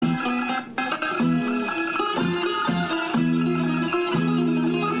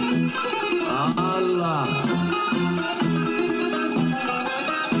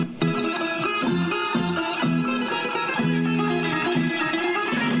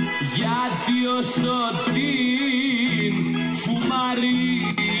γιατί όσο την φουμαρίζα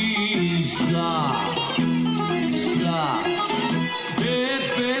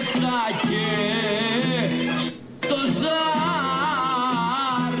έπεφτα και στο ζάρι.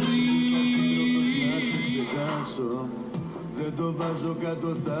 Να σε ξεχάσω, δεν το βάζω κάτω,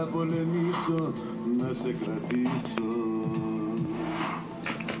 θα πολεμήσω να σε κρατήσω.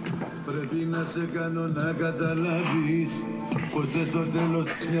 Πρέπει να σε κάνω να καταλάβεις πως θες το τέλος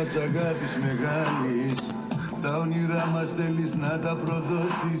μιας αγάπης μεγάλης. Τα όνειρά μας θέλεις να τα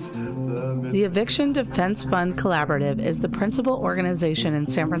προδώσεις. The Eviction Defense Fund Collaborative is the principal organization in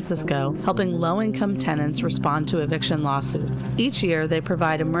San Francisco helping low-income tenants respond to eviction lawsuits. Each year, they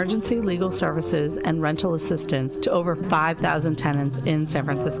provide emergency legal services and rental assistance to over 5,000 tenants in San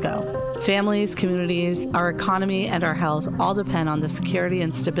Francisco. Families, communities, our economy, and our health all depend on the security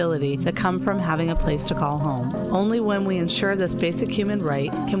and stability that come from having a place to call home. Only when we ensure this basic human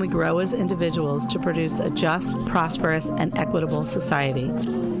right can we grow as individuals to produce a just, prosperous, and equitable society.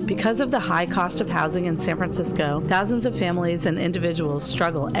 Because of the high cost of housing in San Francisco, thousands of families and individuals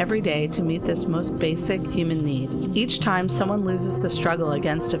struggle every day to meet this most basic human need. Each time someone loses the struggle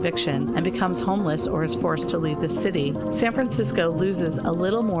against eviction and becomes homeless or is forced to leave the city, San Francisco loses a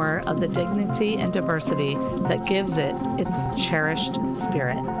little more of the dignity and diversity that gives it its cherished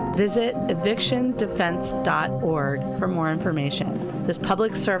spirit. Visit evictiondefense.org for more information. This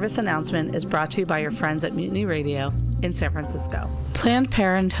public service announcement is brought to you by your friends at Mutiny Radio in San Francisco. Planned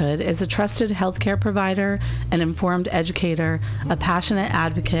Parenthood is a trusted healthcare provider, an informed educator, a passionate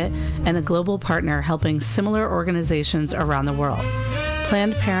advocate, and a global partner helping similar organizations around the world.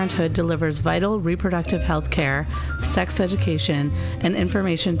 Planned Parenthood delivers vital reproductive health care, sex education, and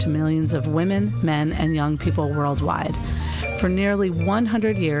information to millions of women, men, and young people worldwide. For nearly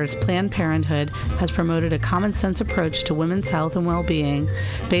 100 years, Planned Parenthood has promoted a common-sense approach to women's health and well-being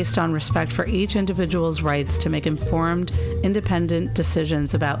based on respect for each individual's rights to make informed, independent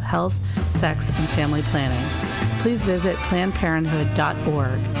decisions about health, sex, and family planning. Please visit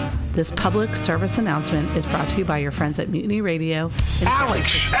PlannedParenthood.org. This public service announcement is brought to you by your friends at Mutiny Radio.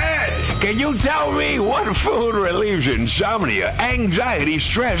 Alex! Ed! Can you tell me what food relieves insomnia, anxiety,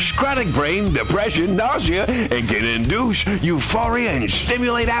 stress, chronic brain, depression, nausea, and can induce euphoria and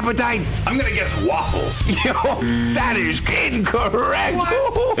stimulate appetite? I'm gonna guess waffles. Yo, that is incorrect.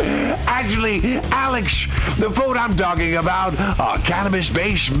 What? Actually, Alex, the food I'm talking about are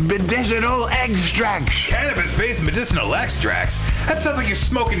cannabis-based medicinal extracts. Cannabis-based medicinal extracts? That sounds like you're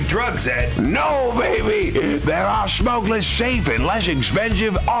smoking drugs, Ed. No, baby. There are smokeless, safe, and less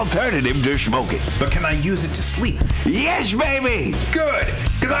expensive alternatives to smoking. But can I use it to sleep? Yes, baby. Good,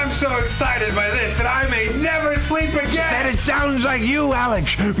 because I'm so excited by this that I may never sleep again. And it sounds like you,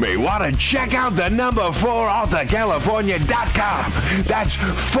 Alex, may want to check out the number 4AltaCalifornia.com. That's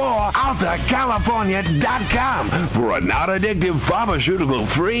 4AltaCalifornia.com for a non-addictive,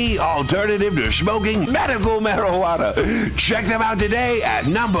 pharmaceutical-free alternative to smoking medical marijuana. Check them out today at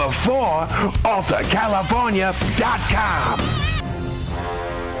number 4AltaCalifornia.com.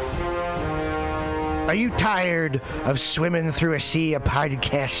 Are you tired of swimming through a sea of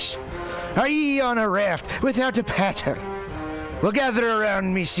podcasts? Are ye on a raft without a paddle? Well, gather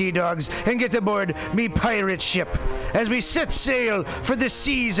around me, sea dogs, and get aboard me pirate ship as we set sail for the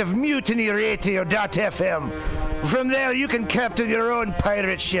seas of MutinyRadio.fm. From there, you can captain your own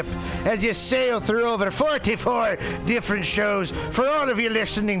pirate ship as you sail through over 44 different shows for all of your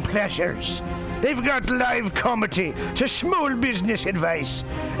listening pleasures. They've got live comedy to small business advice,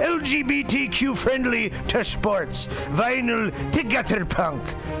 LGBTQ friendly to sports, vinyl to gutter punk.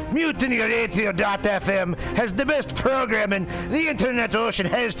 MutinyRadio.fm has the best programming the internet ocean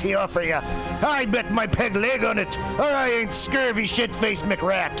has to offer you. I bet my peg leg on it, or I ain't scurvy shit-faced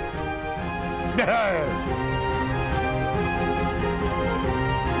McRat.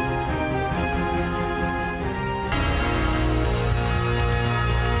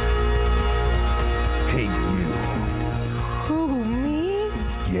 Hey, you. Who, me?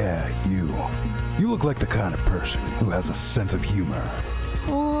 Yeah, you. You look like the kind of person who has a sense of humor.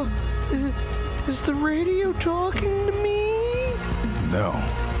 Oh, is the radio talking to me? No,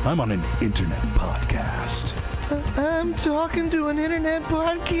 I'm on an internet podcast. I'm talking to an internet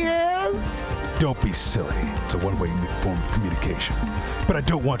podcast? Don't be silly. It's a one-way form of communication. But I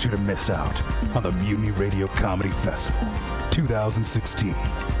don't want you to miss out on the Mutiny Radio Comedy Festival 2016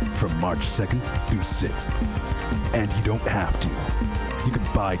 from March 2nd through 6th. And you don't have to. You can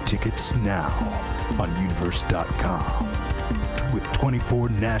buy tickets now on universe.com. With 24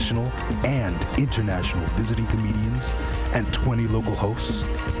 national and international visiting comedians and 20 local hosts,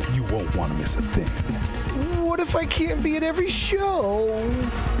 you won't want to miss a thing. What if I can't be at every show?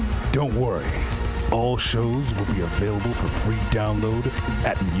 Don't worry. All shows will be available for free download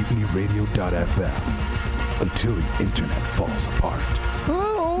at MutinyRadio.fm until the internet falls apart.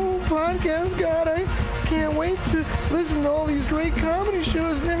 Oh, podcast God, I can't wait to listen to all these great comedy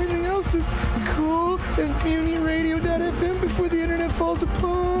shows and everything else that's cool at MutinyRadio.fm before the internet falls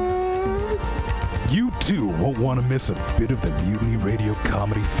apart. You too won't want to miss a bit of the Mutiny Radio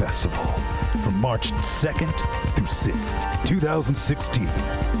Comedy Festival from March 2nd through 6th, 2016.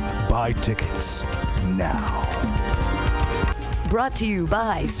 Buy tickets now. Brought to you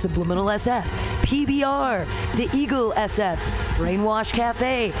by Subliminal SF, PBR, The Eagle SF, Brainwash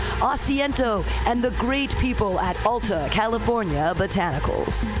Cafe, Asiento, and the great people at Alta California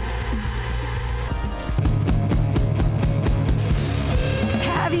Botanicals.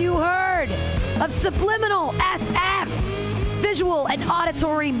 Have you heard of Subliminal SF? Visual and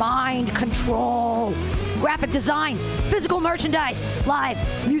auditory mind control. Graphic design, physical merchandise, live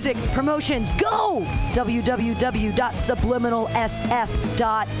music promotions. Go!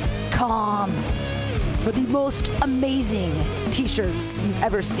 www.subliminalsf.com for the most amazing t-shirts you've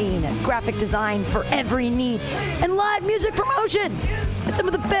ever seen. Graphic design for every need. And live music promotion at some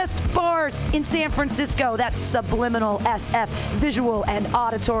of the best bars in San Francisco. That's Subliminal SF, visual and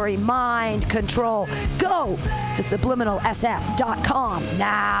auditory mind control. Go to subliminalsf.com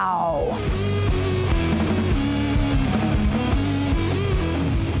now.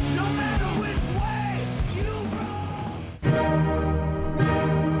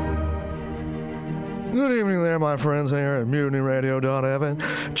 Good evening there, my friends here at MutinyRadio.fm.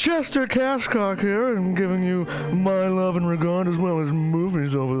 Chester Cashcock here, and giving you my love and regard as well as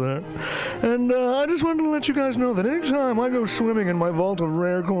movies over there. And I just wanted to let you guys know that anytime I go swimming in my vault of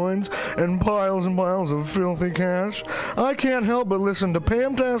rare coins and piles of filthy cash, I can't help but listen to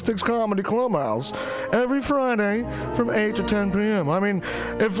Pamtastic's Comedy Clubhouse every Friday from 8 to 10 p.m. I mean,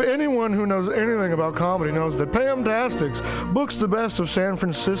 if anyone who knows anything about comedy knows that Pamtastics books the best of San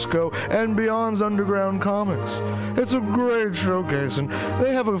Francisco and beyond's underground comics. It's a great showcase, and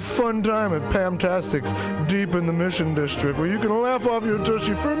they have a fun time at Pamtastics deep in the Mission District, where you can laugh off your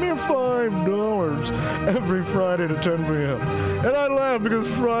tushy for a mere $5 every Friday to 10 p.m. And I laugh because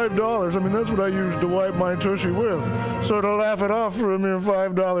 $5, I mean, that's what I use to wipe my tushy with. So to laugh it off for a mere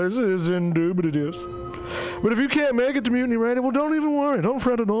 $5 is indubitious. But if you can't make it to Mutiny Radio, well, don't even worry. Don't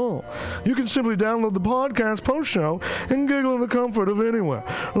fret at all. You can simply download the podcast post-show and giggle in the comfort of anywhere,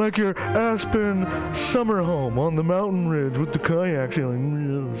 like your Aspen summer home on the mountain ridge with the kayak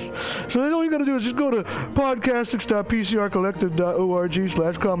feeling. So all you got to do is just go to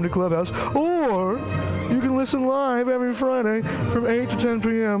podcastics.pcrcollective.org/comedy clubhouse, or you can listen live every Friday from 8 to 10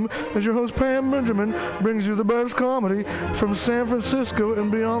 p.m. as your host Pam Benjamin brings you the best comedy from San Francisco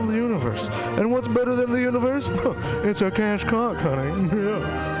and beyond the universe. And what's better than the universe? It's a cash cock, honey. Yeah.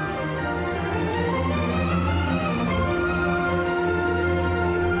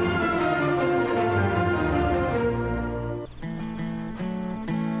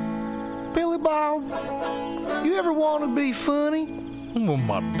 Billy Bob, you ever want to be funny? Well,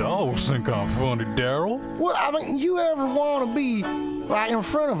 my dogs think I'm funny, Daryl. Well, I mean, you ever want to be like in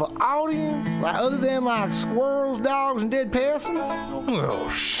front of an audience, like other than like squirrels, dogs, and dead peasants? Oh,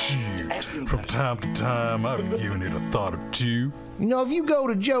 shoot. From time to time, I've given it a thought or two. You know, if you go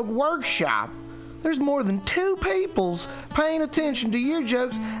to Joke Workshop, there's more than 2 peoples paying attention to your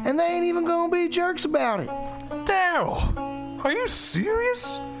jokes, and they ain't even gonna be jerks about it. Daryl, are you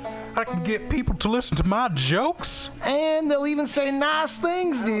serious? I can get people to listen to my jokes? And they'll even say nice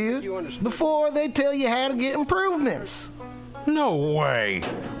things, dude, before they tell you how to get improvements. No way.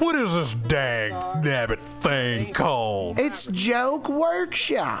 What is this dag-nabbit thing called? It's Joke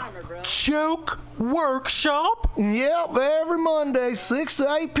Workshop. Joke Workshop? Yep, every Monday, 6 to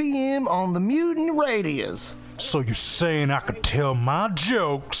 8 p.m. on the Mutiny Radios. So you're saying I could tell my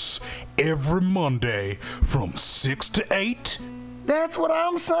jokes every Monday from 6 to 8? That's what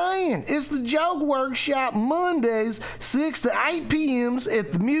I'm saying. It's the Joke Workshop Mondays, 6 to 8 p.m.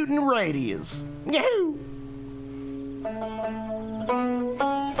 at the Mutiny Radios. Yahoo!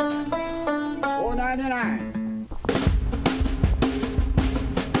 $4.99.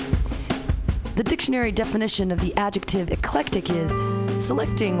 The dictionary definition of the adjective eclectic is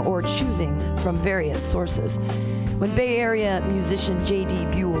selecting or choosing from various sources. When Bay Area musician J.D.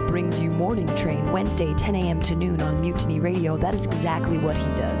 Buell brings you Morning Train Wednesday 10 a.m. to noon on Mutiny Radio, that is exactly what he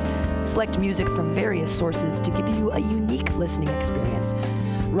does. Select music from various sources to give you a unique listening experience.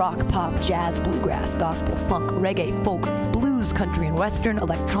 Rock, pop, jazz, bluegrass, gospel, funk, reggae, folk, blues, blues, country and western,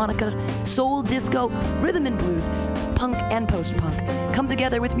 electronica, soul, disco, rhythm and blues, punk and post-punk come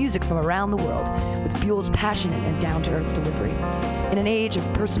together with music from around the world with Buell's passionate and down-to-earth delivery. In an age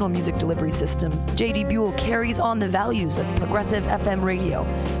of personal music delivery systems, J.D. Buell carries on the values of progressive FM radio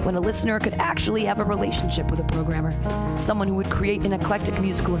when a listener could actually have a relationship with a programmer, someone who would create an eclectic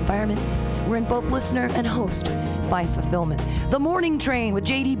musical environment wherein both listener and host find fulfillment. The Morning Train with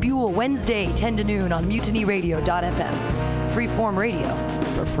J.D. Buell, Wednesday, 10 to noon on MutinyRadio.fm. Freeform radio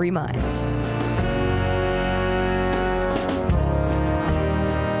for free minds.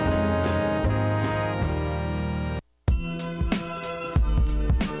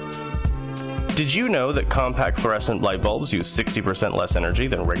 Did you know that compact fluorescent light bulbs use 60% less energy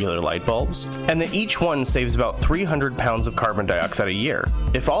than regular light bulbs? And that each one saves about 300 pounds of carbon dioxide a year?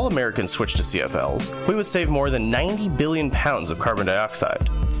 If all Americans switched to CFLs, we would save more than 90 billion pounds of carbon dioxide.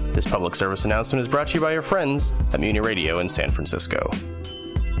 This public service announcement is brought to you by your friends at Mutiny Radio in San Francisco.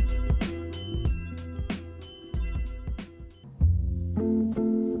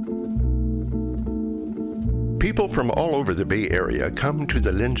 People from all over the Bay Area come to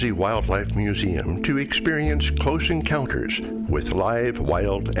the Lindsay Wildlife Museum to experience close encounters with live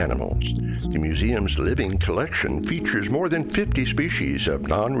wild animals. The museum's living collection features more than 50 species of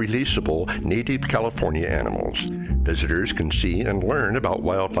non-releasable native California animals. Visitors can see and learn about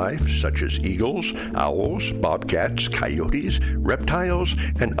wildlife such as eagles, owls, bobcats, coyotes, reptiles,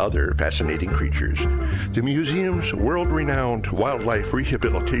 and other fascinating creatures. The museum's world-renowned Wildlife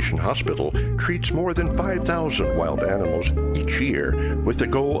Rehabilitation Hospital treats more than 5,000 wild animals each year with the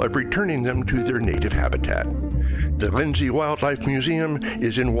goal of returning them to their native habitat. The Lindsay Wildlife Museum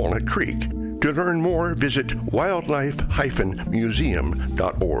is in Walnut Creek. To learn more, visit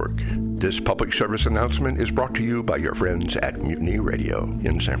wildlife-museum.org. This public service announcement is brought to you by your friends at Mutiny Radio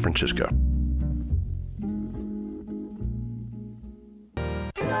in San Francisco.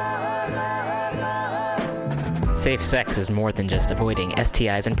 Safe sex is more than just avoiding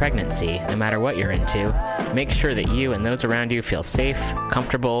STIs and pregnancy, no matter what you're into. Make sure that you and those around you feel safe,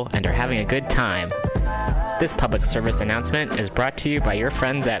 comfortable, and are having a good time. This public service announcement is brought to you by your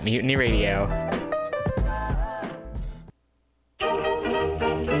friends at Mutiny Radio.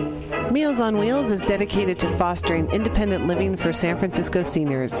 Meals on Wheels is dedicated to fostering independent living for San Francisco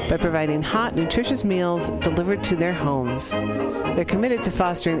seniors by providing hot, nutritious meals delivered to their homes. They're committed to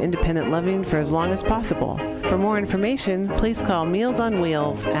fostering independent living for as long as possible. For more information, please call Meals on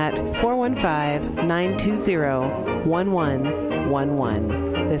Wheels at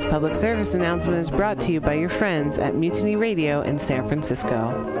 415-920-1111. This public service announcement is brought to you by your friends at Mutiny Radio in San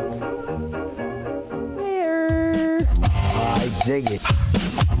Francisco. I dig it.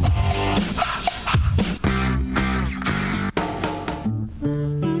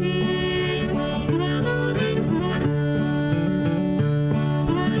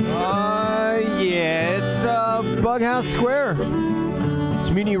 Bughouse Square. It's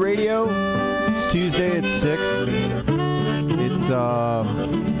Mutiny Radio. It's Tuesday at 6. It's, oh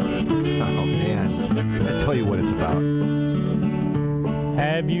man. I tell you what it's about.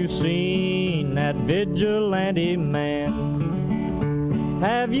 Have you seen that vigilante man?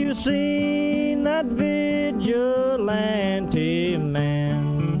 Have you seen that vigilante man?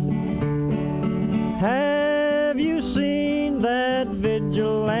 Have you seen that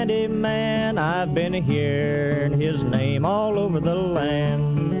vigilante man? I've been hearing his name all over the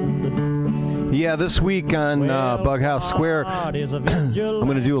land. Yeah, this week on Bughouse Square, I'm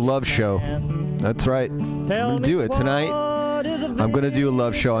going to do a love show. That's right. I'm going to do it tonight. I'm going to do a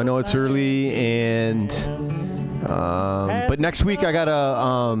love show. I know it's early, and but next week I got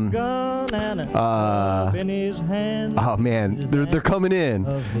oh man, they're coming in.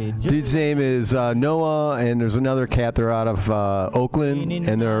 Dude's name is Noah, and there's another cat. They're out of Oakland,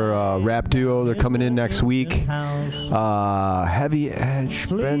 and they're a rap duo. They're coming in next week. Heavy Edge,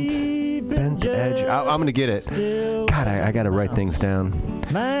 Bent Edge. I'm gonna get it. God, I gotta write things down.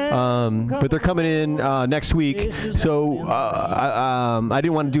 But they're coming in next week. So I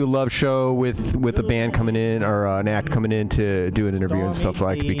didn't want to do a love show with a band coming in or an act coming in to do an interview and stuff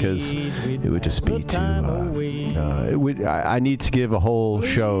like, because it would just be too. I need to give a whole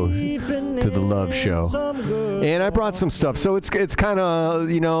show to the love show, and I brought some stuff. So it's kind of,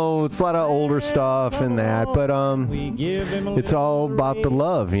 it's a lot of older stuff and that, but it's all about the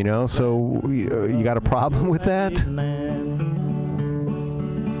love, So you got a problem with that?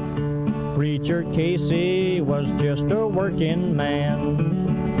 Preacher Casey was just a working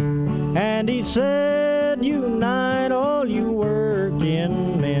man, and he said, "Unite all you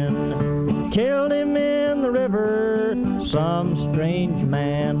working men." Killed him in the river. Some strange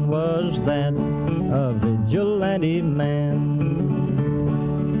man was that, a vigilante man.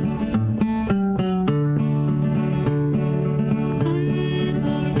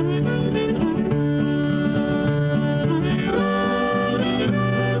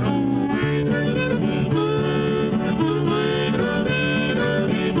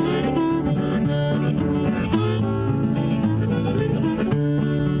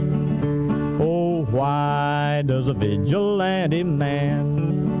 vigilante man.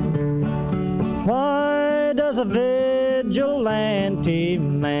 Why does a vigilante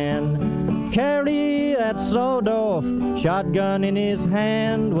man carry that sawed-off shotgun in his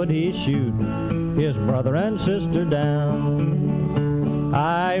hand? Would he shoot his brother and sister down?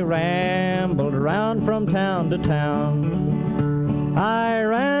 I rambled around from town to town. I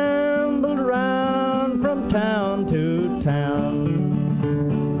rambled around from town to town.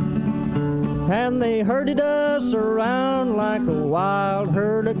 And they herded us around like a wild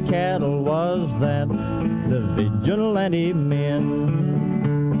herd of cattle. Was that the vigilante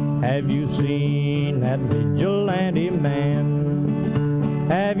men? Have you seen that vigilante man?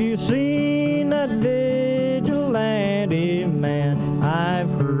 Have you seen that vigilante man? I've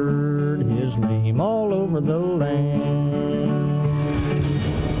heard his name all over the land.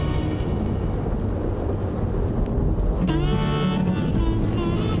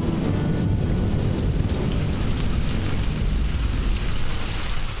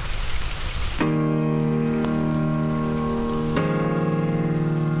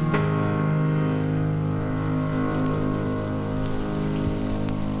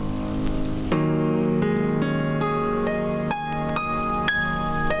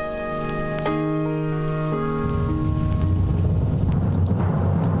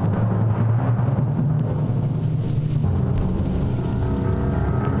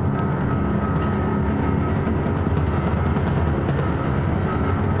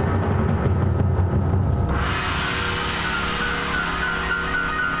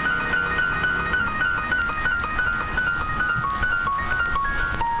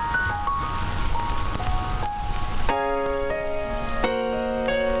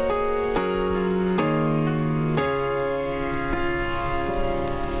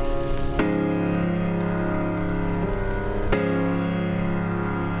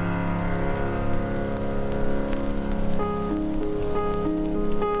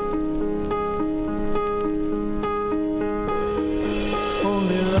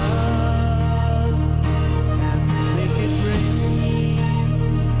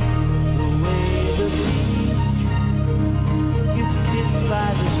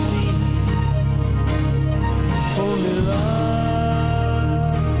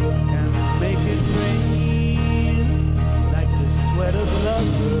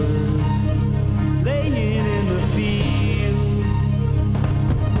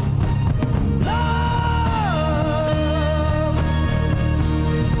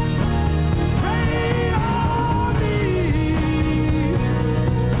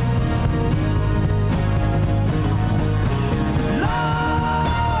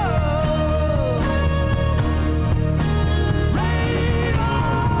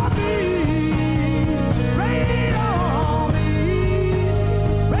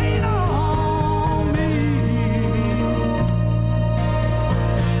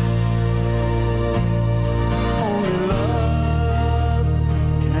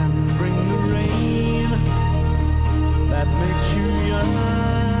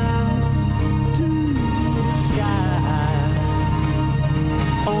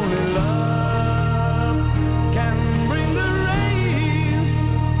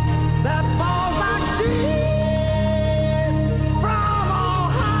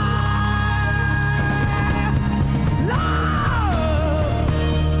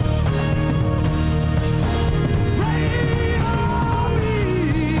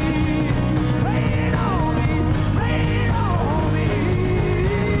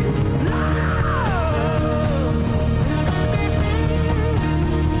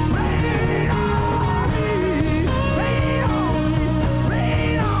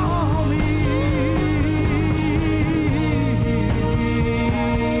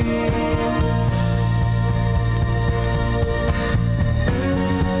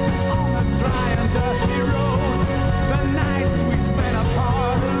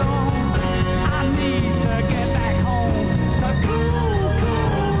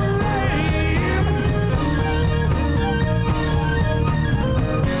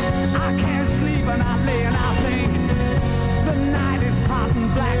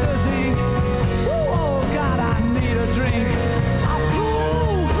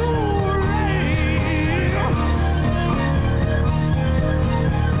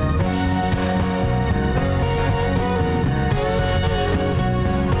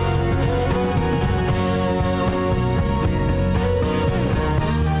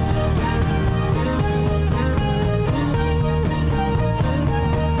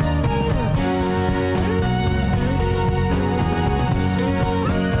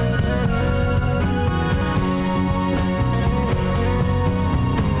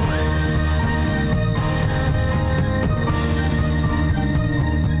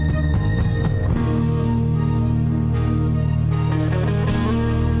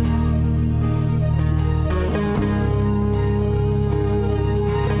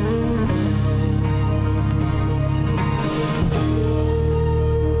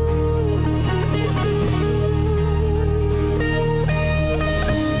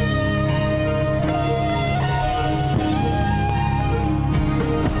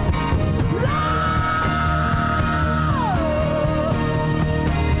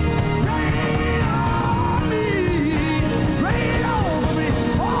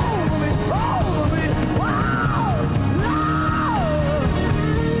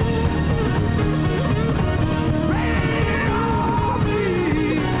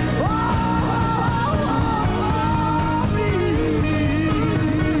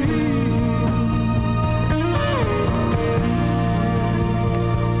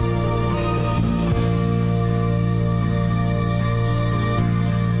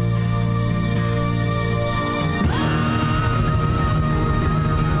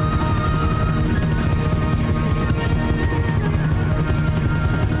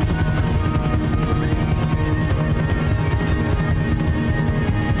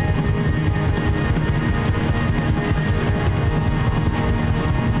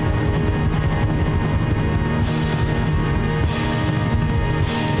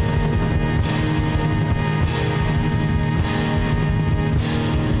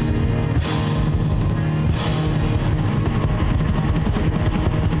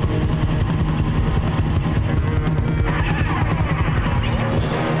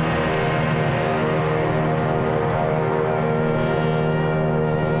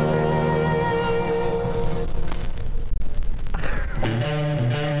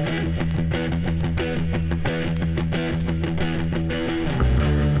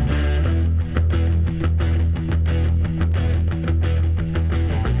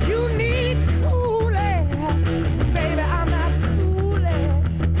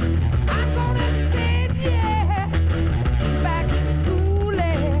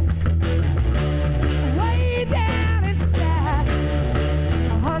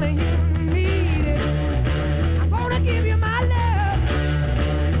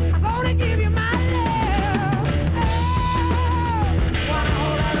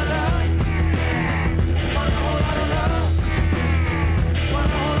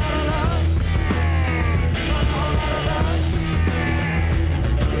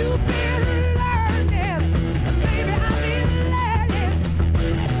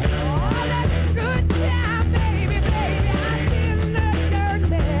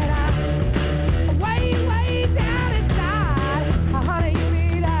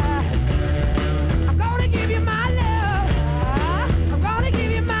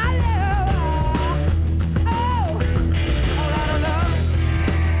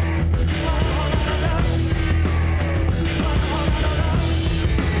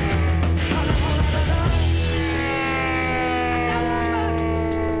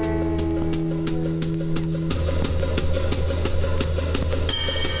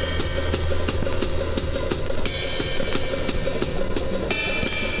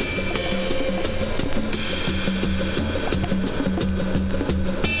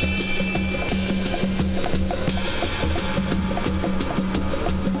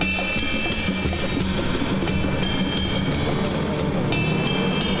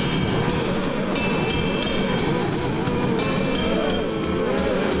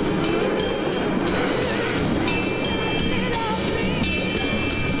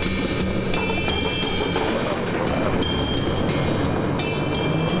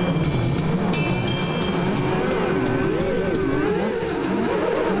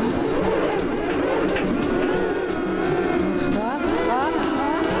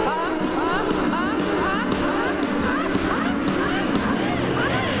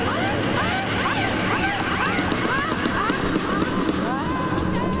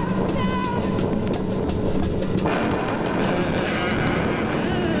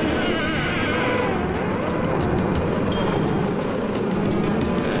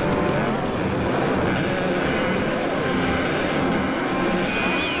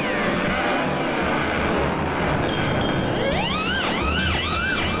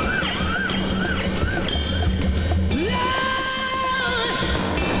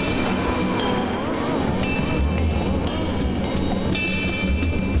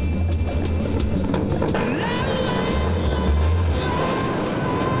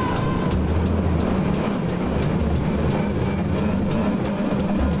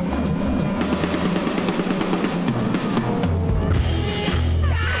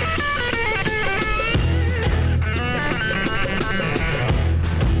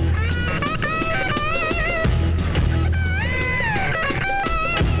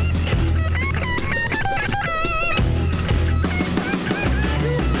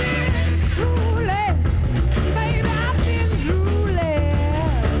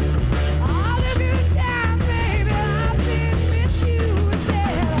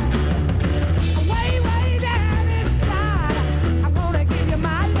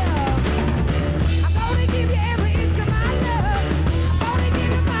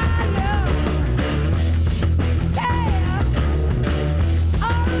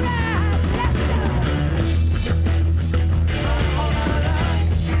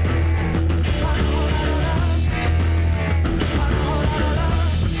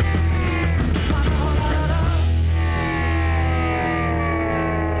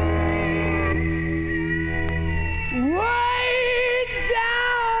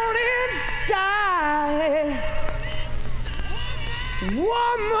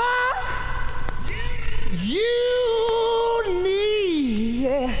 woman you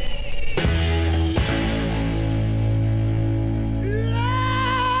need.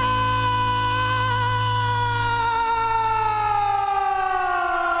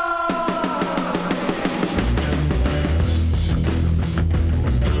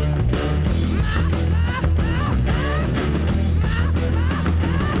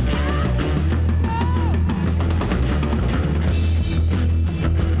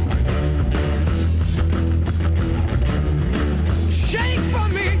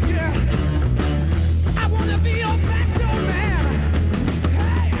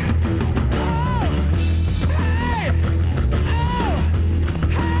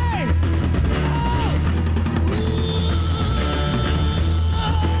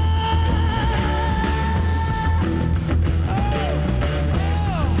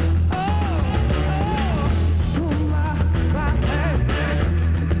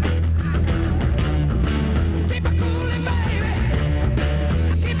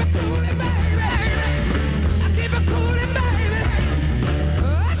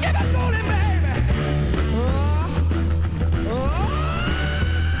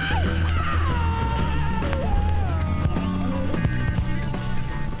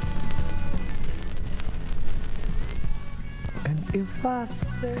 If I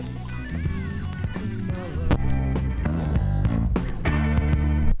say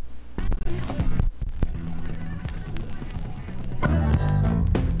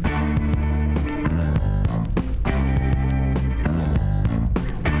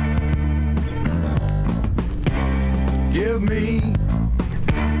give me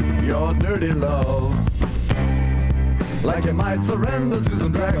your dirty love, like you might surrender to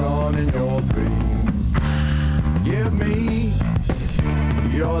some dragon in your dreams. Give me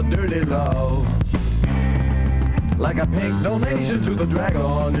your dirty love, like a pink donation to the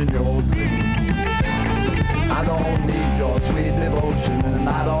dragon in your dreams. I don't need your sweet devotion, and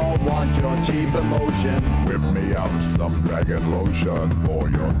I don't want your cheap emotion. Whip me up some dragon lotion for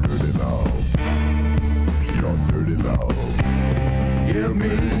your dirty love. Your dirty love. Give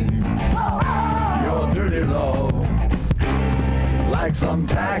me your dirty love, like some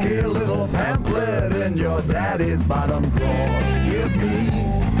tacky little pamphlet in your daddy's bottom drawer. Give me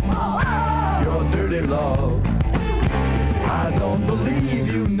your dirty love. I don't believe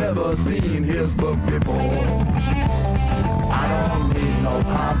you've never seen his book before. I don't need no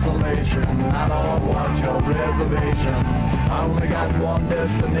consolation, I don't want your reservation. I only got one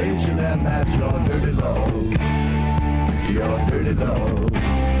destination, and that's your dirty love. Your dirty love.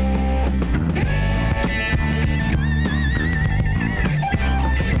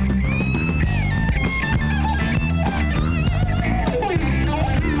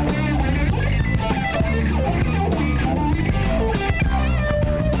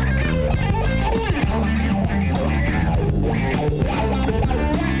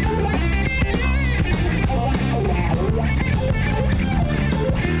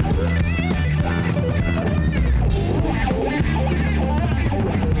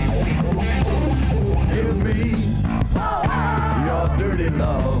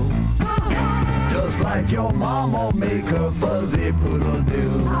 Like your mama make her fuzzy poodle do.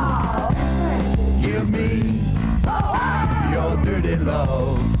 Give me your dirty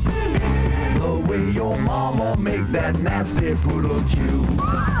love, the way your mama make that nasty poodle chew.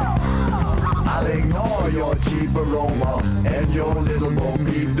 I'll ignore your cheap aroma and your little Bo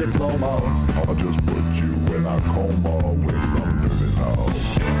Peep diploma. I'll just put you in a coma with some dirty love.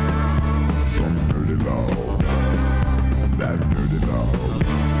 Some dirty love. That dirty love.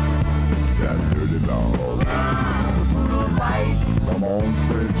 That dirty love. The poodle bite. Come on,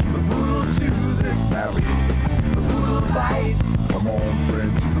 French. The poodle chew this snappy. The poodle bite. Come on,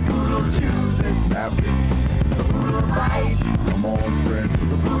 French. The poodle chew this snappy. The poodle bite. Come on, French.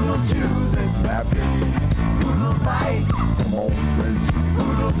 The poodle chew this snappy. Poodle bite. Come on, French.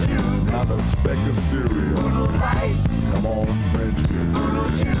 Poodle chew. Not a speck of cereal. Poodle bite. Come on, French. Poodle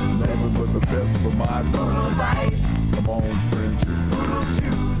chew. Nothing but the best for my dog. Poodle bite. Come on, French. Poodle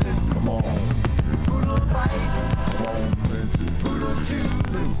chew. Come on. Poodle bite. Come on, French. Poodle chew.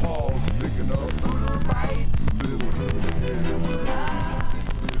 Little paws sticking up. Poodle bite.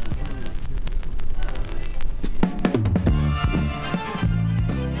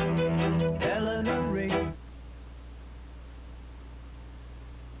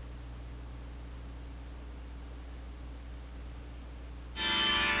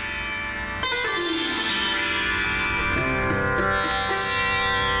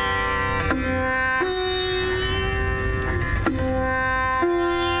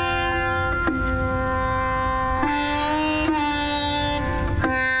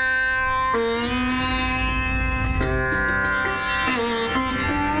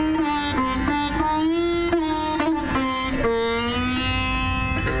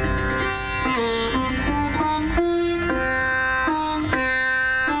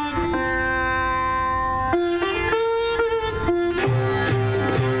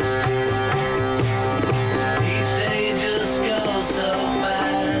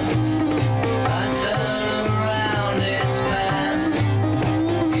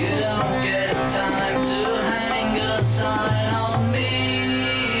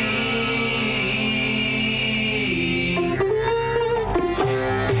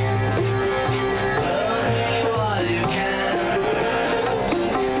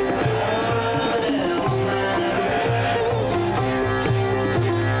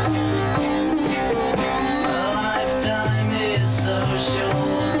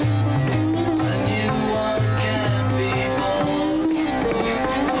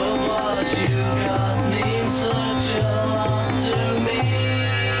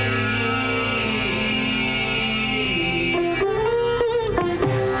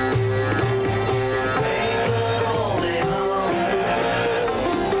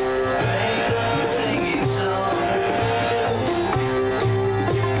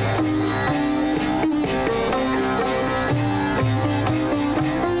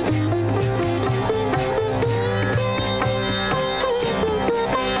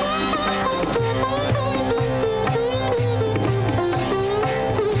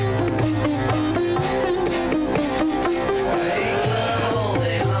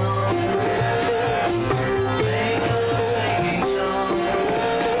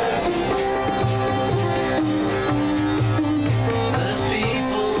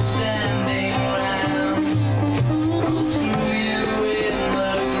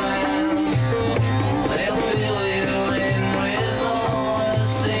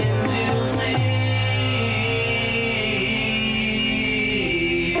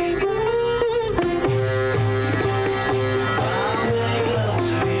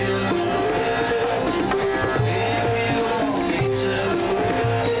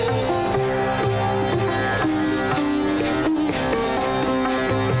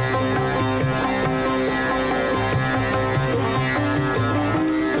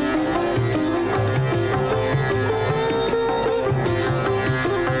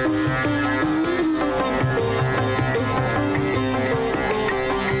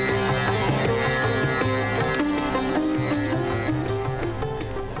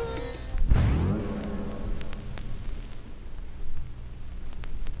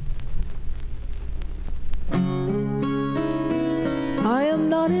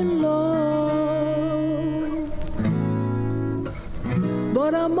 not in love,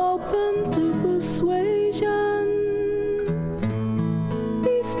 but I'm open to persuasion.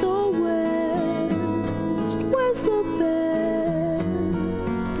 East or west, where's the best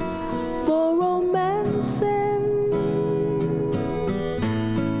for romancing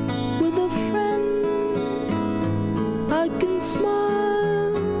with a friend? I can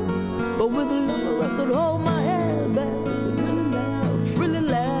smile, but with a lover I could hold my head back and really laugh, really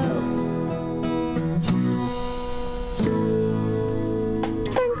laugh.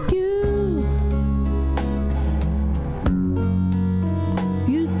 Thank you.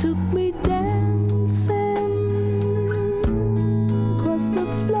 You took me dancing across the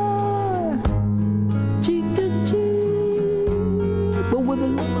floor, cheek to cheek, but with a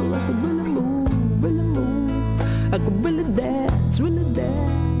lover I could really move, really move. I could really dance, really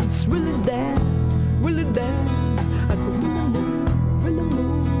dance, really dance, really dance. I could really move, really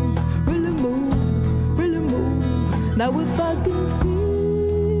move, really move, really move. Now if I can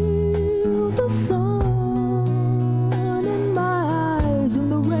feel the sun in my eyes and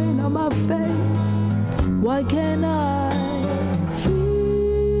the rain on my face, why can't I feel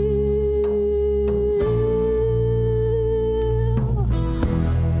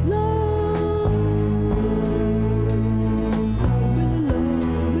love? Really love,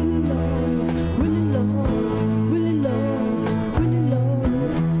 really love, really love, really love, really love,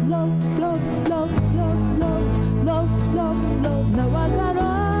 love, love, love, love, love, love, love, love. Now I got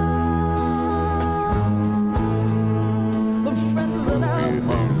all the friends that I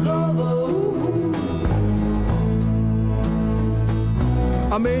love.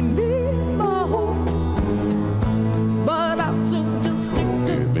 I may need my home, but I should just stick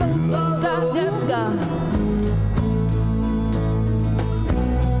to those that I have got.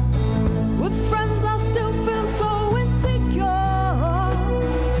 With friends I still feel so insecure.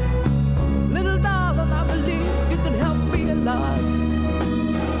 Little darling, I believe you can help me a lot.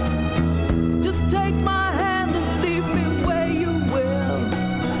 Just take my hand and leave me where you will.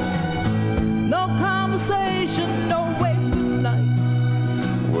 No conversation, no wait, good night.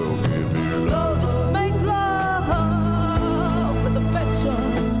 Love, just make love with affection.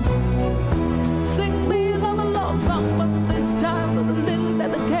 Sing me another love song, but this time with a little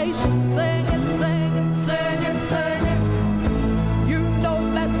dedication. Sing it, sing it, sing it, sing it. You know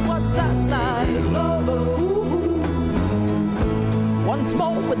that's what I like. Love, once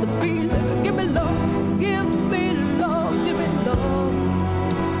more with the feeling. Give me love, give me love, give me love.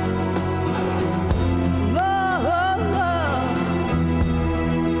 Love.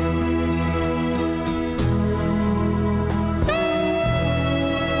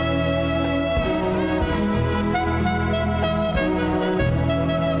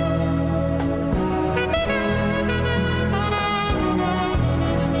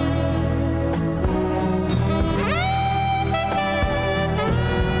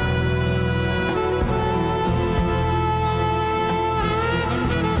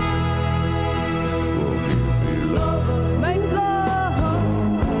 Make love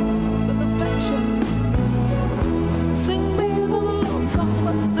with affection. Sing me another love song,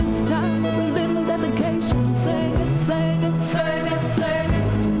 but this time with a little dedication. Sing it, sing it, sing it, sing it.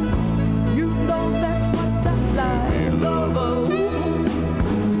 You know that's what I like. Love,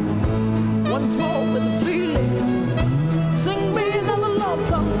 once more with a feeling. Sing me another love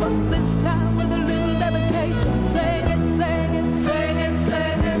song, but this time with a little dedication. Sing it, sing it, sing it,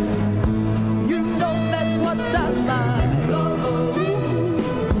 sing it. You know that's what I like. Love,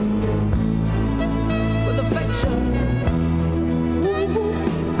 with affection.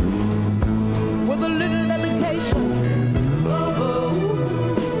 With a little dedication. Love,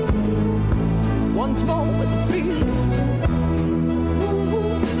 once more with a feeling.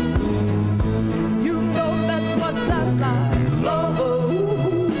 You know that's what I like. Love.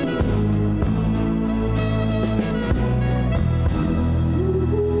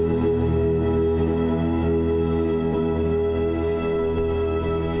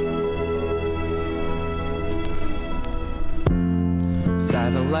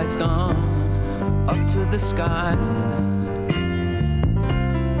 Satellites gone up to the skies.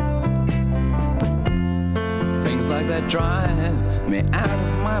 Things like that drive me out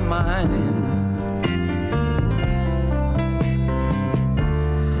of my mind.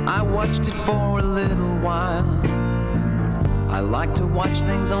 I watched it for a little while. I like to watch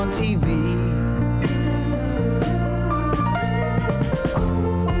things on TV.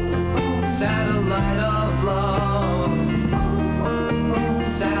 Satellite of love.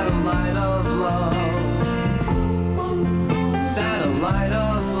 Satellite of love. Satellite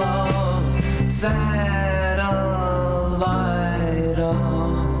of love. Satellite of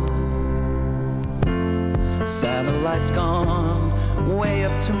love. Satellites gone way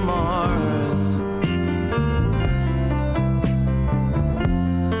up to Mars.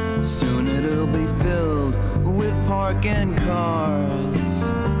 Soon it'll be filled with parking cars.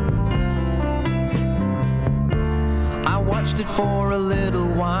 I watched it for a little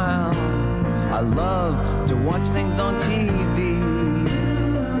while. I love to watch things on TV.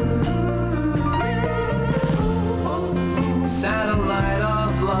 Satellite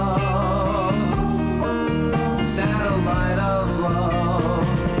of love. Satellite of love.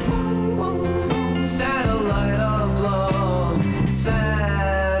 Satellite of love.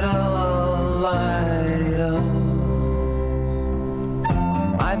 Satellite of.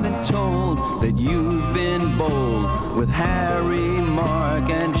 I've been told that you've been bold with Harry, Mark,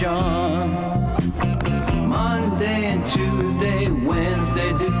 and John. Monday and Tuesday,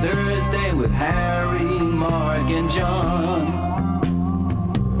 Wednesday to Thursday with Harry, Mark, and John.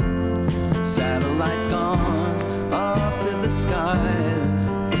 Satellites gone up to the skies.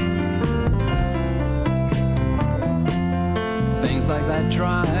 Things like that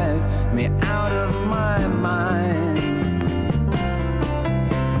drive me out of my mind.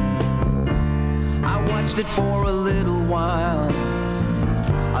 I watched it for a little while.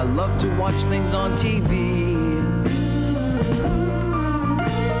 I love to watch things on TV.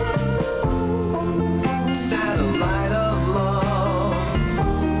 Satellite of love.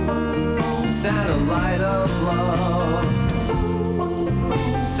 Satellite of love.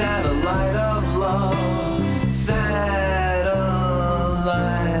 Satellite of love. Satellite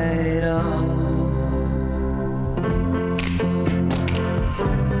of.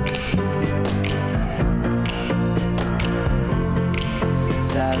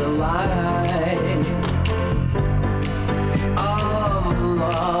 Satellite of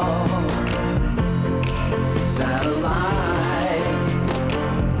love. Satellite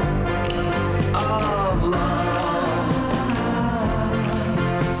of love. Satellite of love. Satellite of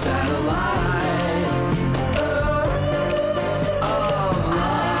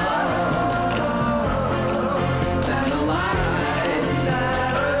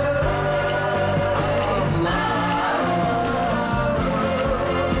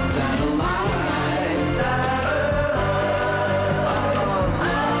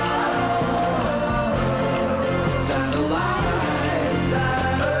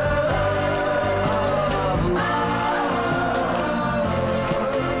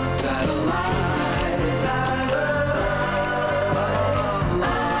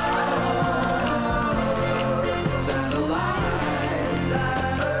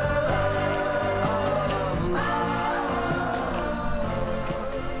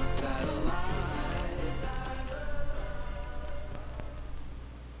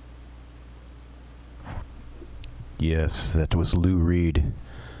Yes, that was Lou Reed.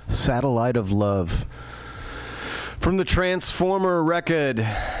 Satellite of Love. From the Transformer record.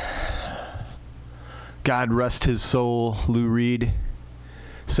 God rest his soul, Lou Reed.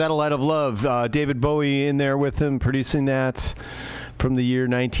 Satellite of Love. David Bowie in there with him, producing that from the year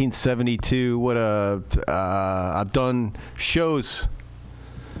 1972. What a... I've done shows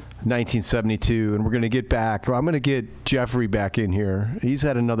 1972, and we're going to get back. I'm going to get Jeffrey back in here. He's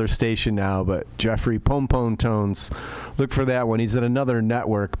at another station now, but Jeffrey Pom Tones, look for that one. He's at another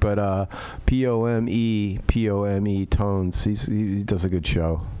network, but P-O-M-E Tones. He does a good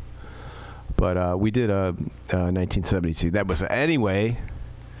show. But we did a 1972. That was anyway.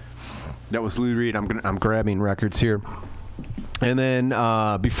 That was Lou Reed. I'm grabbing records here, and then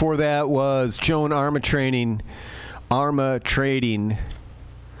before that was Joan Armatrading.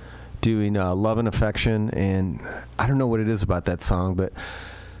 Doing Love and Affection, and I don't know what it is about that song, but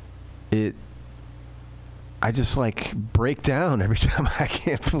I just like break down every time. I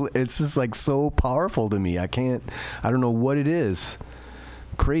can't. It's just like so powerful to me. I don't know what it is.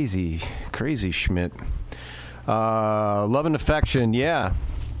 Crazy Schmidt. Love and Affection, yeah.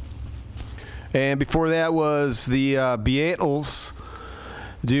 And before that was the Beatles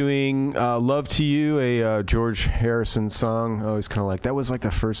doing Love to You, a George Harrison song. I always kind of like that. Was like the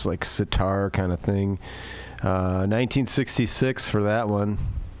first like sitar kind of thing. 1966 for that one.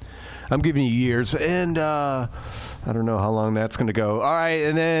 I'm giving you years, and I don't know how long that's going to go. All right,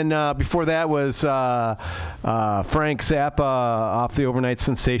 and then before that was Frank Zappa off the Overnight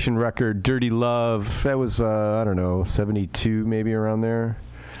Sensation record, Dirty Love. That was, I don't know, 72 maybe around there.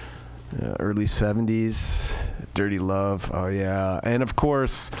 Early 70s. Dirty Love. Oh, yeah. And, of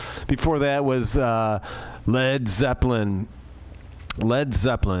course, before that was Led Zeppelin.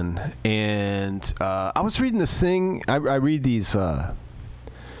 And I was reading this thing. I read these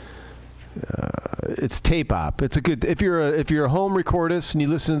tape op. It's a good if you're a home recordist and you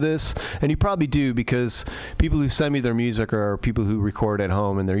listen to this, and you probably do because people who send me their music are people who record at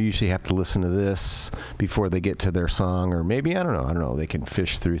home, and they usually have to listen to this before they get to their song, or maybe I don't know. They can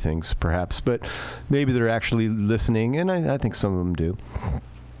fish through things perhaps, but maybe they're actually listening, and I think some of them do.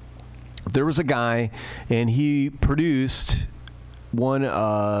 There was a guy, and he produced one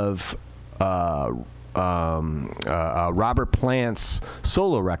of Robert Plant's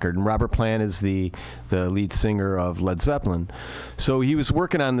solo record, and Robert Plant is the lead singer of Led Zeppelin. So he was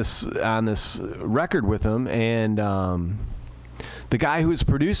working on this record with him, and the guy who was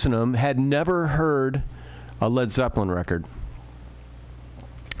producing him had never heard a Led Zeppelin record.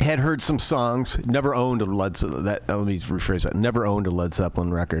 Had heard some songs, never owned a Led Zeppelin. Let me rephrase that. Never owned a Led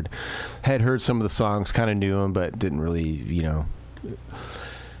Zeppelin record. Had heard some of the songs, kind of knew them, but didn't really,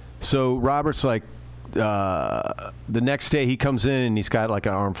 So Robert's like, the next day he comes in and he's got like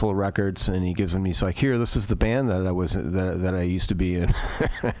an armful of records, and he gives them. He's like, "Here, this is the band that I used to be in."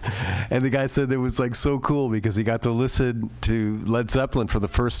 And the guy said it was like so cool because he got to listen to Led Zeppelin for the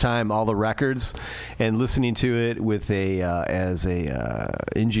first time, all the records, and listening to it with as a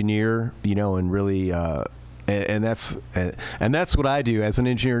engineer, and really. And that's what I do as an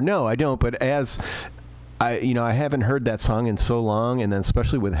engineer. No, I don't. But as I haven't heard that song in so long, and then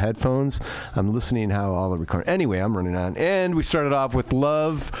especially with headphones, I'm listening how all the recording. Anyway, I'm running on, and we started off with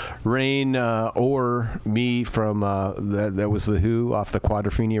 "Love, Rain, or Me" from that was the Who off the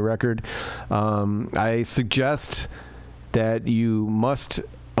Quadrophenia record. I suggest that you must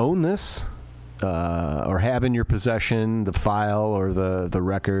own this. Or have in your possession the file or the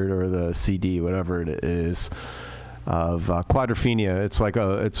record or the CD, whatever it is, of Quadrophenia. It's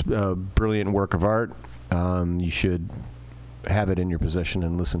a brilliant work of art. You should have it in your possession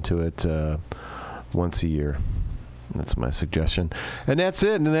and listen to it once a year. That's my suggestion. And that's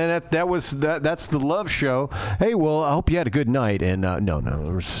it. And then that's the Love Show. Hey, well, I hope you had a good night. And no,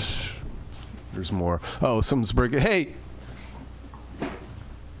 there's more. Oh, someone's breaking. Hey.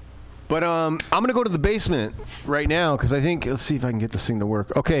 But I'm going to go to the basement right now because I think, let's see if I can get this thing to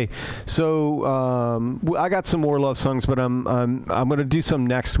work. Okay, so I got some more love songs, but I'm going to do some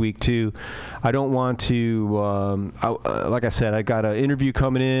next week too. I don't want to, like I said, I got an interview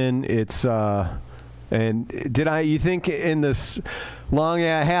coming in. It's and you think in this long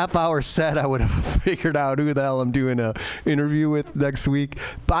half-hour set I would have figured out who the hell I'm doing an interview with next week?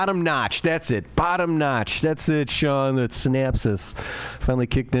 Bottom Notch, that's it. Bottom Notch, that's it, Sean. That synapses finally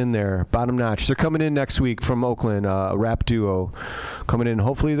kicked in there. Bottom Notch, they're coming in next week from Oakland, a rap duo coming in.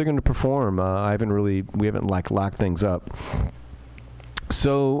 Hopefully they're going to perform. We haven't locked things up.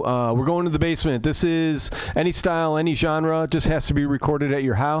 So we're going to the basement. This is any style, any genre, just has to be recorded at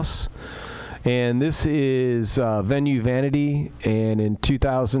your house. And this is Venue Vanity, and in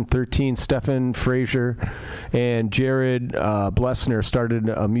 2013, Stephen Frazier and Jared Blessner started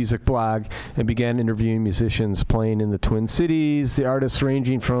a music blog and began interviewing musicians playing in the Twin Cities. The artists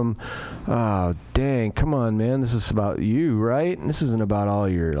ranging from, oh, dang, come on, man, this is about you, right? This isn't about all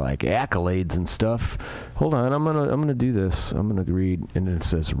your accolades and stuff. Hold on, I'm gonna do this. I'm gonna read, and it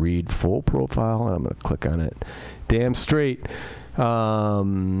says read full profile, and I'm gonna click on it. Damn straight.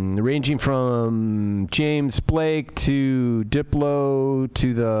 Ranging from James Blake to Diplo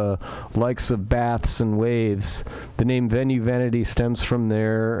to the likes of Baths and Waves. The name Venue Vanity stems from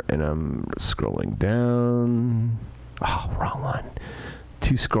there, and I'm scrolling down. Oh, wrong one.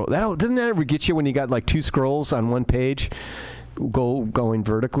 Two scroll. Doesn't that ever get you when you got two scrolls on one page going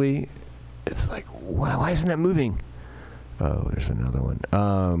vertically? It's like, why isn't that moving? Oh, there's another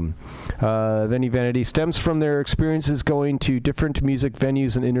one. Venue Vanity stems from their experiences going to different music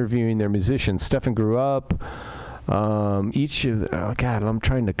venues and interviewing their musicians. Stefan grew up. Each of oh God, I'm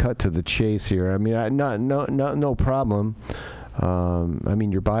trying to cut to the chase here. I mean, no problem. I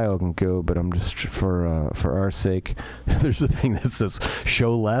mean, your bio can go, but I'm just for our sake. There's a thing that says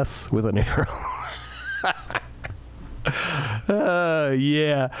 "show less" with an arrow.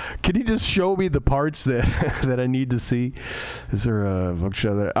 Yeah. Can you just show me the parts that I need to see? Is there a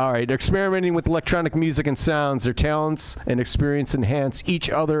show there? All right. Experimenting with electronic music and sounds. Their talents and experience enhance each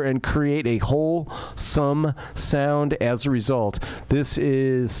other and create a wholesome sound as a result. This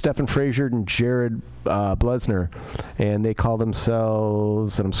is Stephen Frazier and Jared Blessner, and they call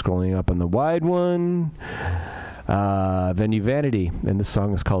themselves, and I'm scrolling up on the wide one, Venue Vanity, and this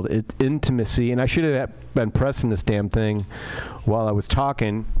song is called Intimacy. And I should have been pressing this damn thing while I was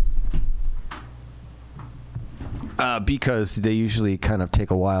talking, because they usually kind of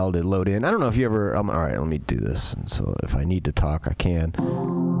take a while to load in. I don't know if you ever all right, let me do this, and so if I need to talk I can.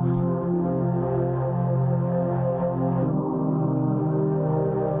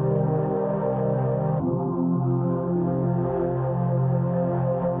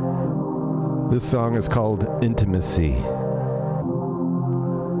 This song is called Intimacy.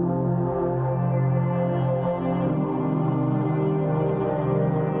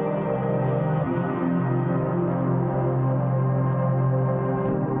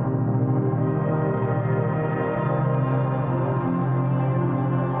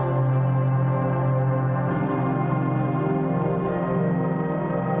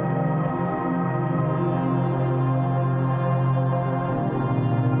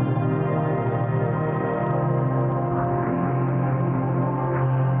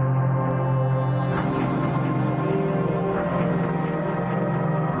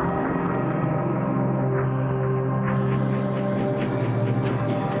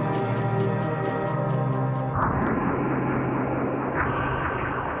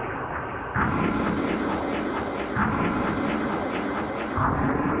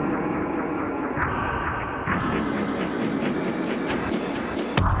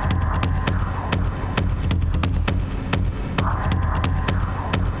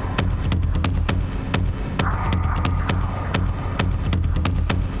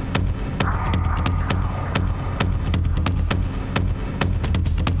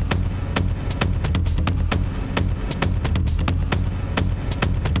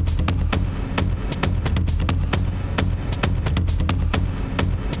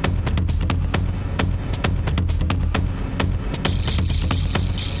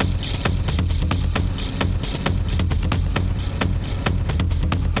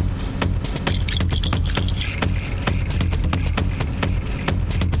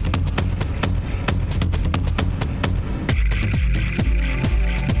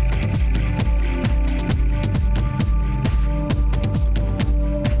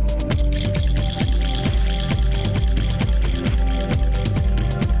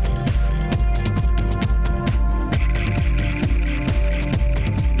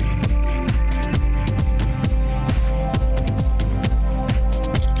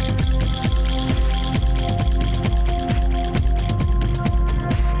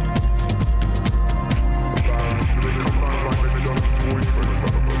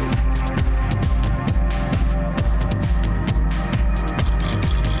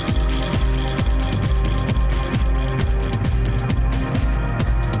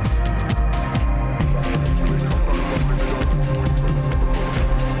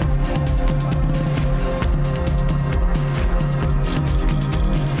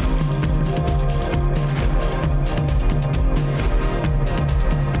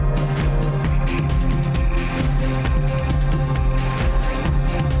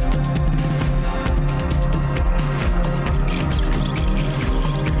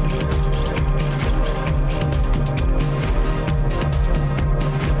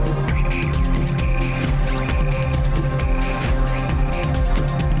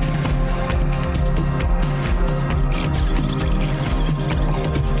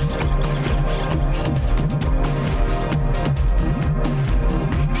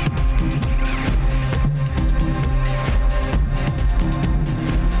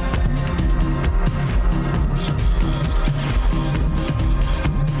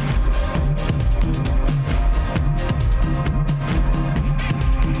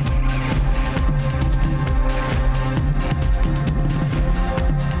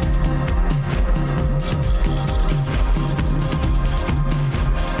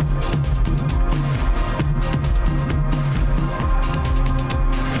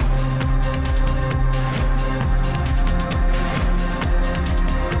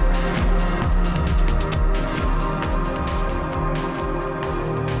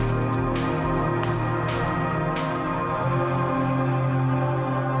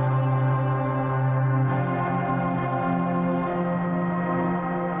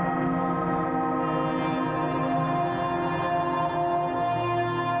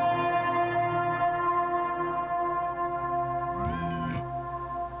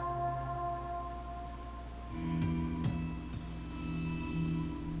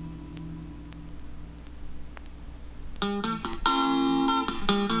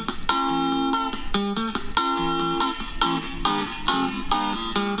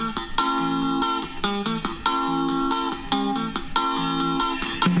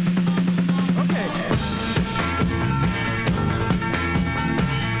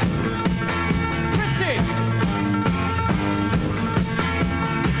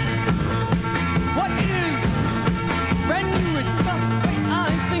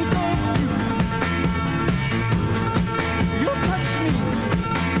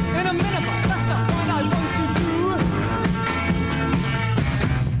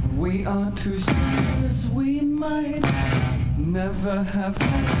 We are two stars, we might never have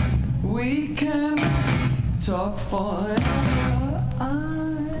met. We can talk forever.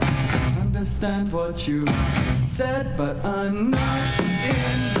 I understand what you said, but I'm not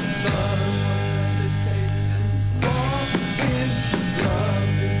in love. What does it take to fall in love?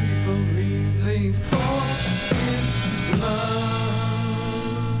 Do people really fall in love?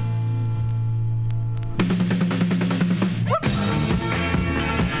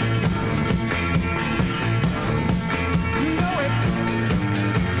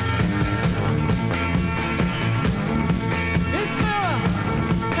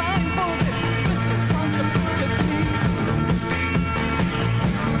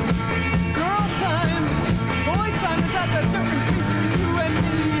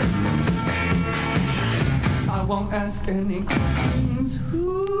 Won't ask any questions.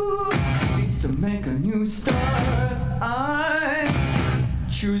 Who needs to make a new start? I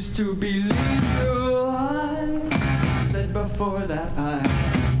choose to believe you. I said before that I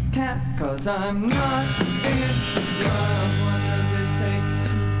can't, 'cause I'm not in love. What does it take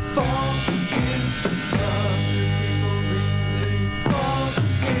to fall in love? Do people really fall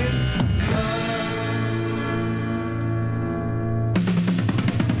in love?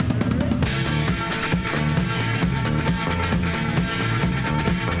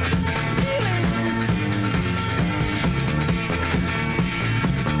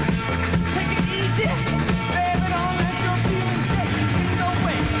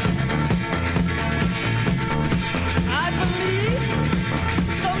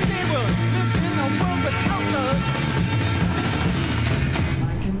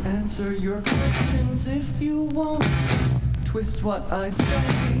 Your questions if you won't twist what I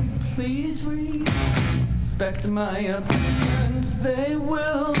say. Please respect my opinions, they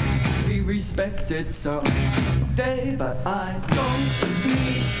will be respected someday. But I don't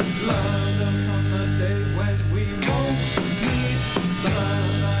need love. There'll come a day when we won't need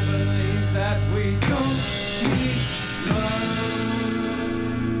love. I believe that we don't need love.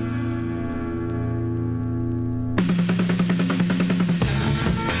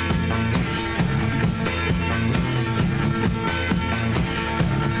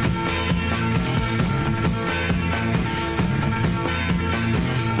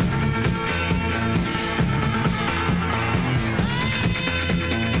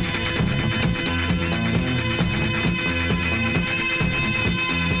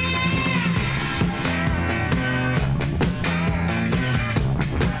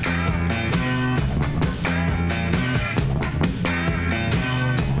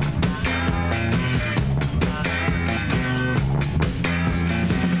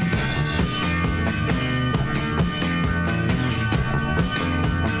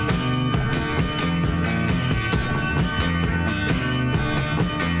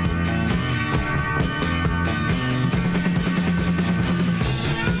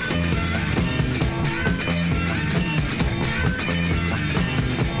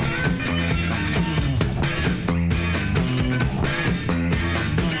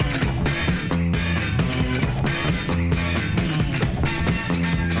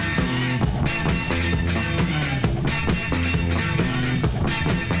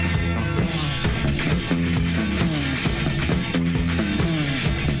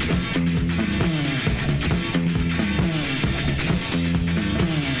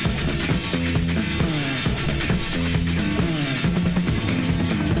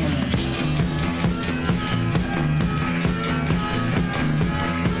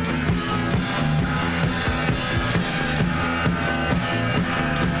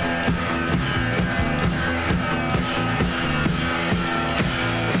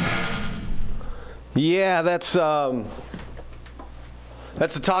 Yeah, that's the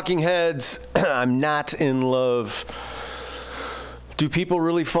Talking Heads. I'm not in love. Do people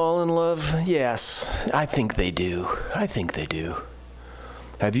really fall in love? Yes, I think they do. I think they do.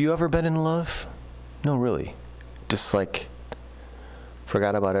 Have you ever been in love? No, really. Just like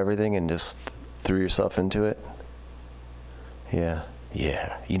forgot about everything and just threw yourself into it? Yeah,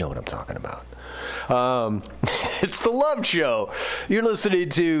 you know what I'm talking about. It's the Love Show. You're listening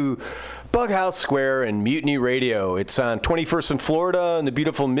to Bughouse Square and Mutiny Radio. It's on 21st and Florida in the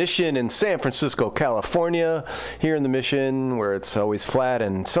beautiful Mission in San Francisco, California. Here in the Mission, where it's always flat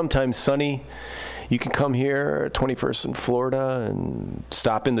and sometimes sunny. You can come here at 21st and Florida and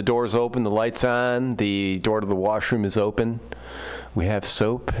stop in. The door's open, the light's on, the door to the washroom is open. We have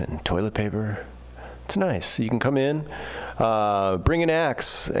soap and toilet paper. It's nice. You can come in, bring an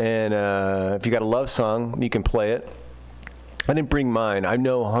axe, and if you got a love song, you can play it. I didn't bring mine. I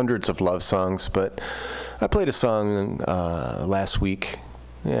know hundreds of love songs, but I played a song last week.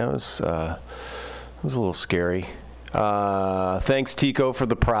 Yeah, it was a little scary. Thanks, Tico, for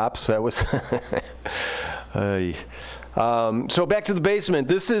the props. That was... So back to the basement.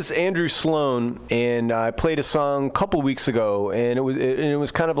 This is Andrew Sloan, and I played a song a couple weeks ago, and it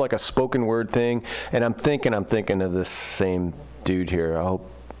was kind of like a spoken word thing. And I'm thinking of this same dude here. I hope.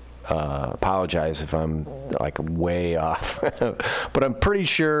 Apologize if I'm like way off, but I'm pretty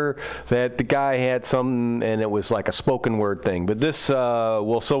sure that the guy had something, and it was like a spoken word thing. But this,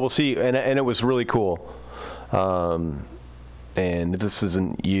 we'll see, and it was really cool. And if this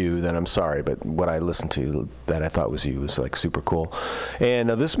isn't you, then I'm sorry, but what I listened to that I thought was you was like super cool. And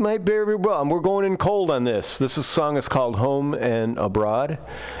this might be very well. We're going in cold on this. This song is called Home and Abroad,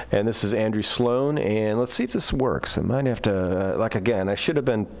 and this is Andrew Sloan. And let's see if this works. I might have to, like again, I should have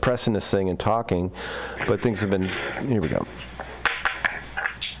been pressing this thing and talking, but things have been, here we go.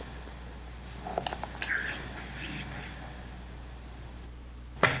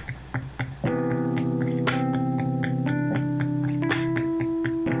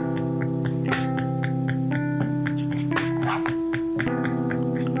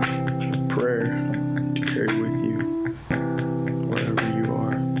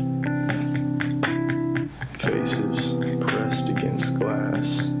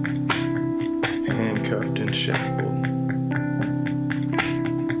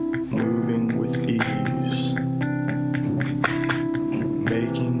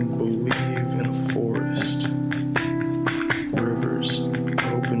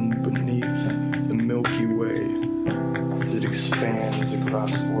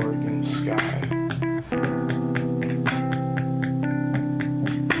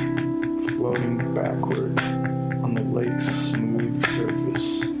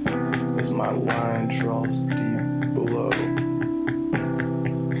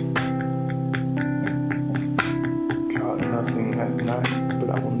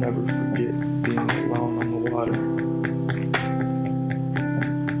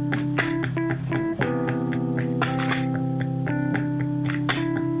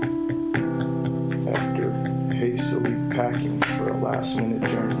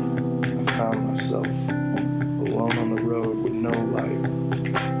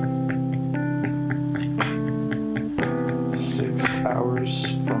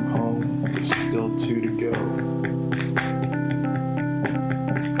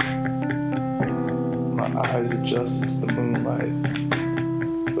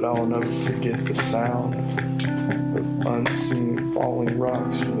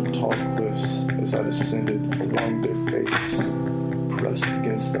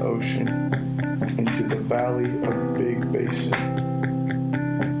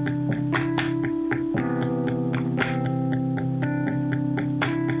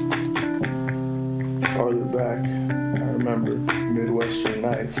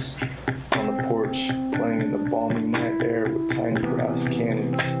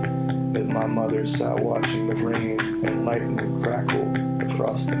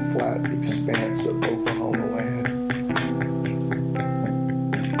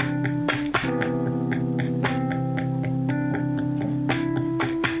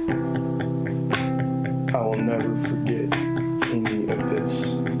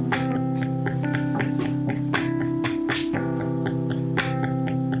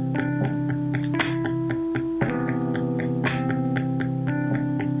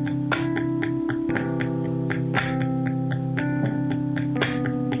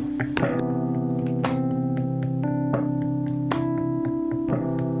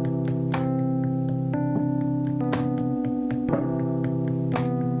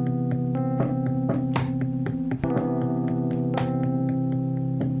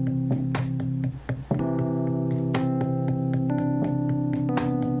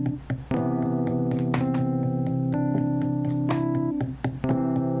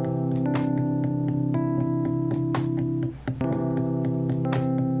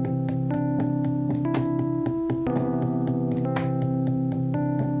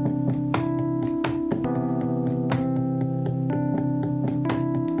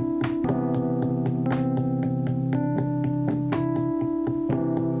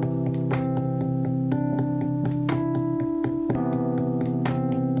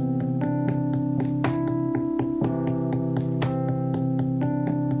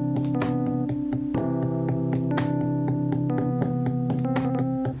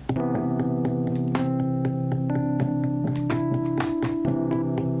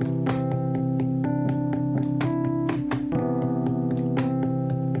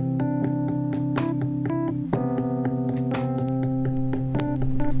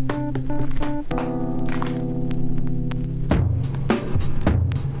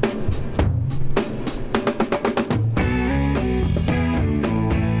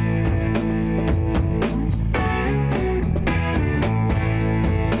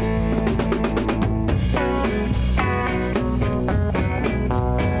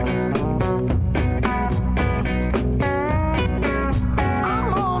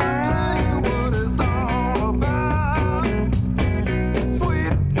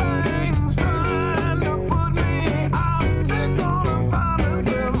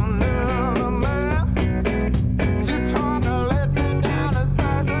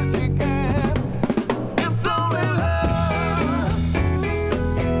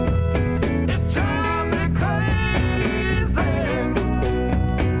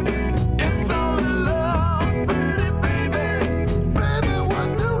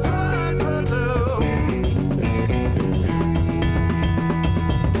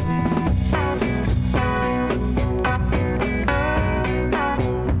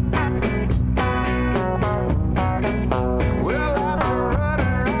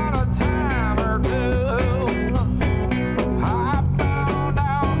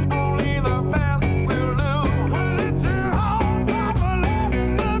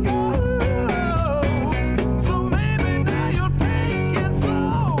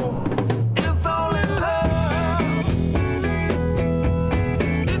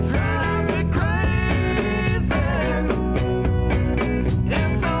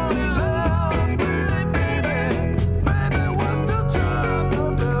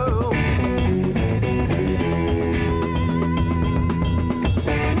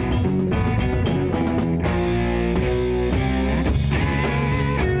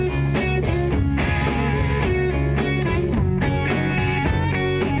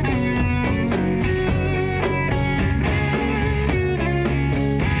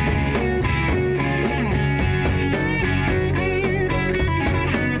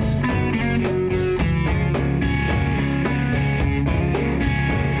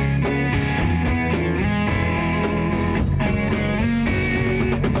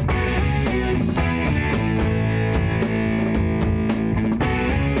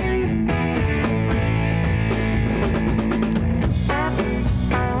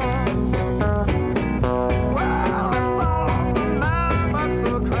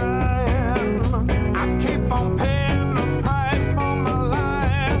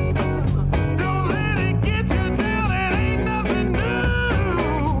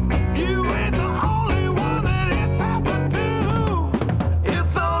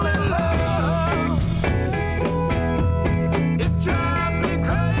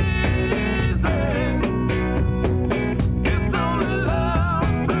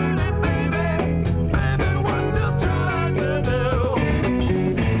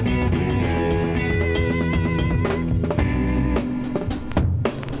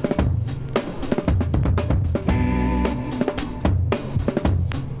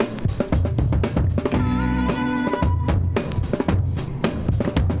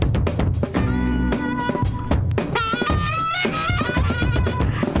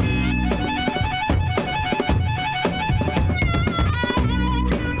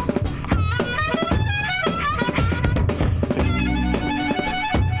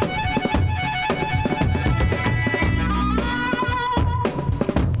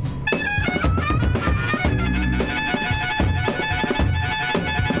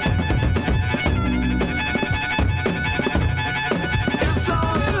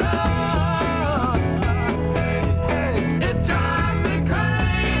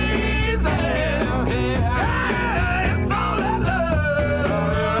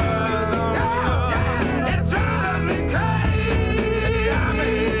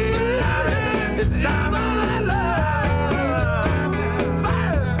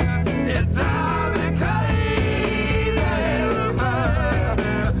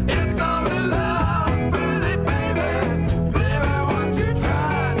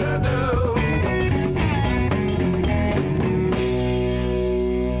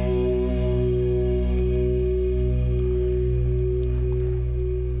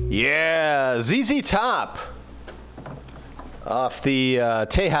 Yeah, ZZ Top off the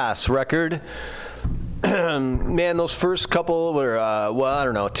Tejas record. Man, those first couple were, well, I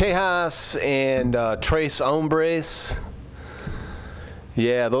don't know, Tejas and Tres Hombres.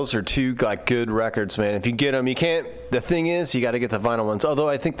 Yeah, those are two like good records, man. If you get them, you can't. The thing is, you got to get the vinyl ones. Although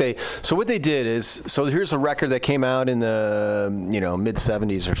I think they. So what they did is, so here's a record that came out in the mid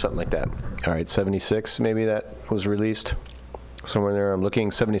 '70s or something like that. All right, '76 maybe that was released somewhere there. I'm looking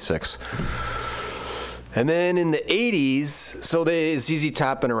 76. And then in the '80s, so they ZZ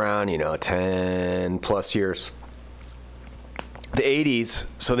Top been around 10 plus years. The '80s,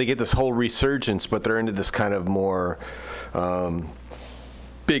 so they get this whole resurgence, but they're into this kind of more.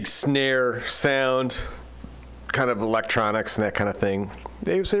 Big snare sound, kind of electronics and that kind of thing.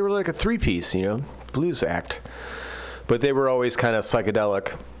 They were like a three-piece, blues act, but they were always kind of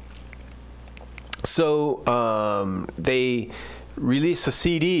psychedelic. So they released the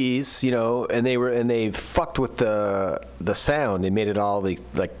CDs, and they fucked with the sound. They made it all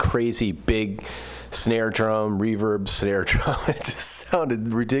like crazy big snare drum, reverb snare drum. It just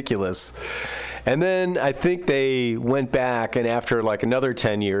sounded ridiculous. And then I think they went back, and after like another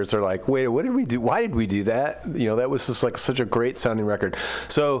 10 years, they're like, wait, what did we do? Why did we do that? That was just like such a great sounding record.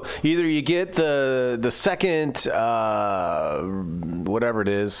 So either you get the second, whatever it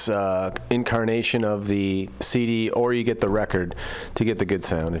is, incarnation of the CD, or you get the record to get the good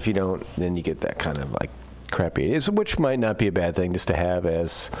sound. If you don't, then you get that kind of like crappy, which might not be a bad thing just to have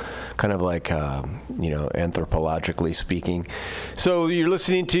as kind of like, anthropologically speaking. So you're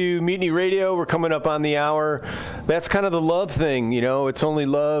listening to Mutiny Radio. We're coming up on the hour. That's kind of the love thing, it's only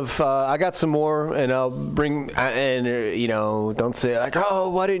love. I got some more, and I'll bring, don't say like, oh,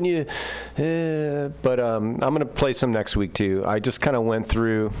 why didn't you? But I'm going to play some next week too. I just kind of went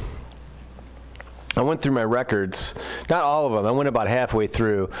through my records, not all of them. I went about halfway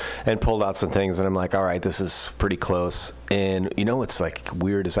through and pulled out some things, and I'm like, all right, this is pretty close. And what's like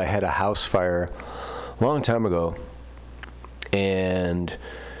weird is I had a house fire a long time ago, and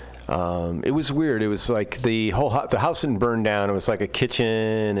it was weird. It was like the house didn't burn down. It was like a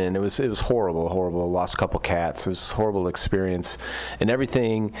kitchen, and it was horrible. Lost a couple cats. It was a horrible experience, and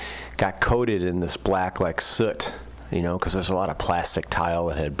everything got coated in this black like soot, because there's a lot of plastic tile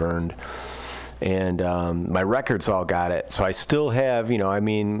that had burned. And my records all got it, so I still have,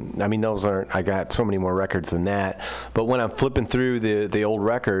 those aren't. I got so many more records than that. But when I'm flipping through the old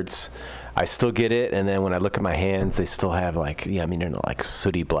records, I still get it. And then when I look at my hands, they still have like, they're not like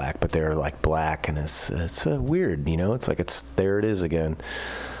sooty black, but they're like black, and it's weird, It's like there it is again,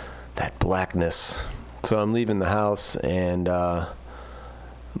 that blackness. So I'm leaving the house, and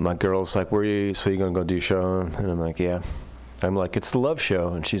my girl's like, "Where are you? So you gonna go do a show?" And I'm like, "Yeah." I'm like, "It's the love show."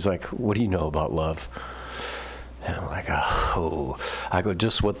 And she's like, "What do you know about love?" And I'm like, "Oh." I go,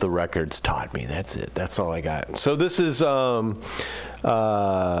 "Just what the records taught me. That's it. That's all I got." So this is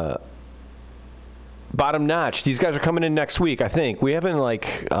Bottom Notch. These guys are coming in next week, I think. We haven't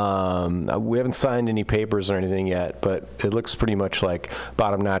we haven't signed any papers or anything yet, but it looks pretty much like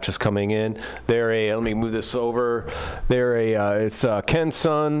Bottom Notch is coming in. They're let me move this over. It's Ken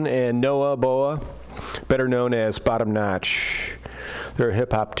Sun and Noah Boa, better known as Bottom Notch. They're a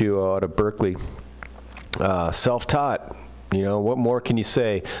hip-hop duo out of Berkeley. Self-taught. What more can you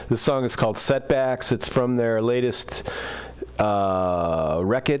say? This song is called Setbacks. It's from their latest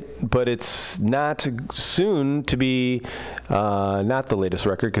record, but it's not soon to be not the latest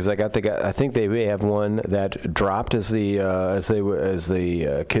record, because I think they may have one that dropped, as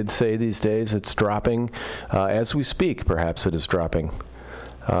the kids say these days. It's dropping as we speak. Perhaps it is dropping.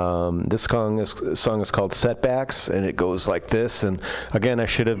 This song is called Setbacks, and it goes like this. And again, I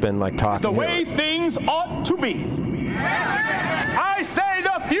should have been like talking. The way things ought to be. I say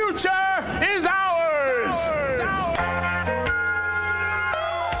the future is ours.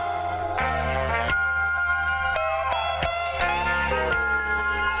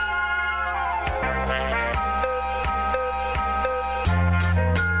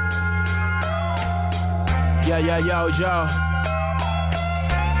 Yo.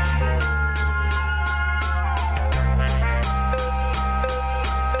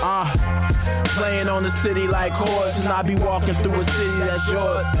 Playing on the city like chords, and I be walking through a city that's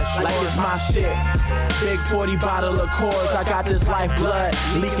yours, like it's my shit. Big 40 bottle of chords, I got this lifeblood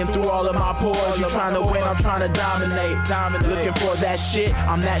leaking through all of my pores. You trying to win, I'm trying to dominate. Looking for that shit,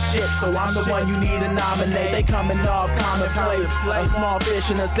 I'm that shit, so I'm the one you need to nominate. They coming off commonplace, a small fish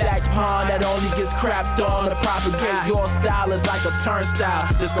in a stacked pond that only gets crapped on to propagate. Your style is like a turnstile,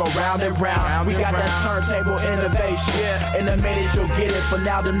 just go round and round. We got that turntable innovation. In a minute you'll get it, for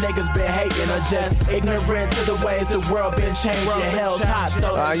now them niggas been hating. A just ignorant to the ways the world been changing. Hell's hot,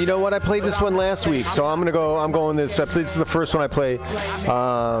 so you know what? I played this one last week, so I'm going this. This is the first one I play.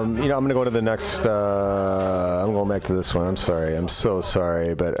 I'm gonna go to the next. I'm going back to this one. I'm sorry. I'm so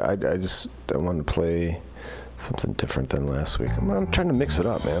sorry, but I want to play something different than last week. I'm trying to mix it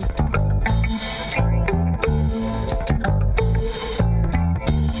up, man.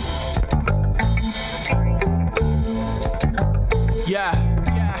 Yeah.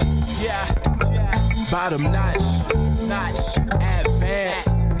 Bottom notch, advanced.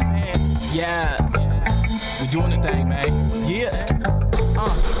 Yeah, we doing the thing, man. Yeah.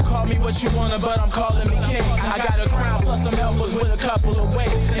 Call me what you wanna, but I'm calling me king. I got a crown plus some elbows with a couple of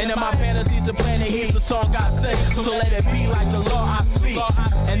weights. And in my fantasies, the planet he's the song I sing. So let it be like the law I speak.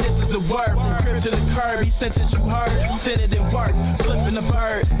 And this is the word from crib to the curb. Each sentence you heard, said it in work. Flipping the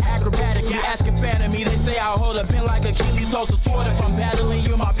bird, acrobatically asking fan of me. They say I'll hold a pen like Achilles holds a sword if I'm battling.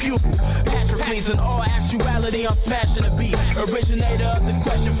 You're my pupil. Patrocles in all actuality, I'm smashing the beat. Originator of the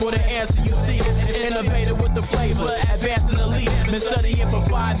question for the answer you see. Innovator with the flavor, advancing the lead. Been studying for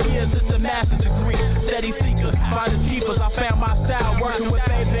 5 years, it's the master's degree. Steady seeker, finders keepers. I found my style, working with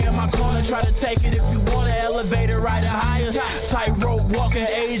favor in my corner. Try to take it if you want to. Elevator, ride it higher. Tightrope, walking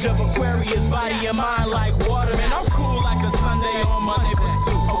age of Aquarius. Body and mind like water. Man, I'm cool like a Sunday on Monday for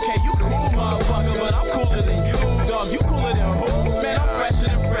two. Okay, you cool, motherfucker, but I'm cooler than you. Dog, you cooler than who? Man, I'm fresher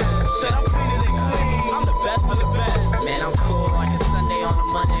than fresh. Said I'm cleaner than clean. I'm the best of the best. Man, I'm cool like a Sunday on a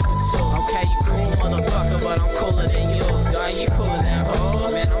Monday for two. Okay, you cool, motherfucker, but I'm cooler than you. Dog, you cooler than who?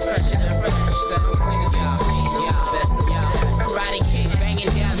 Man, I'm fresher than fresh. Said I'm cleaner than clean. Yeah, best of the best. Karate kicks,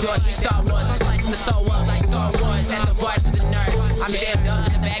 banging down doors like Star Wars. I'm slicing the soul up like Star Wars. At the bars with the nerds. I'm jammed up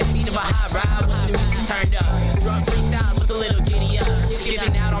in the backseat of a hot ride with the music turned up. Drunk freestyles with a little giddy up.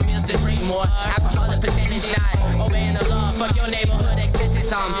 Skipping out on meals to drink more. Alcoholic percentage not obeying the law. Fuck your neighborhood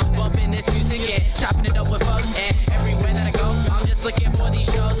extensions. I'm bumping this music and chopping it up with folks. And everywhere that I go, I'm just looking for these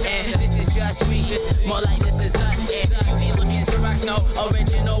shows. And this is just me. More like this is us. And you be looking to rocks, no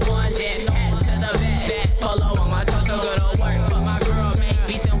original ones. And hat to the back. Polo on my toes, so go to work. But my girl make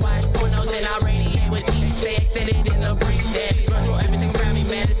beats and watch pornos. And I radiate with tea. Stay extended in the breeze. And control everything around me,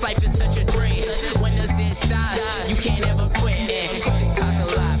 man. This life is such a dream. When does it stop? You can't ever quit. And you can talk a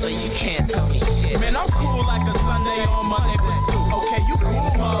lot, but you can't tell me shit. Man, I'm cool like a Sunday on Monday for two. Okay, you cool,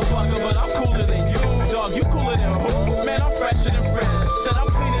 motherfucker, but I'm cooler than you. Dog, you cooler than who? Man, I'm fresher than fresh. Said I'm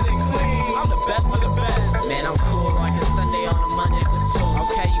cleaner than clean. I'm the best of the best. Man, I'm cool like a Sunday on a Monday for two.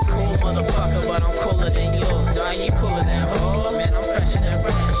 Okay, you cool, motherfucker, but I'm cooler than you. Dog, you cooler than who? Man, I'm fresher than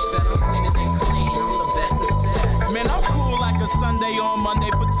fresh. Said I'm cleaner than clean. I'm the best of the best. Man, I'm cool like a Sunday on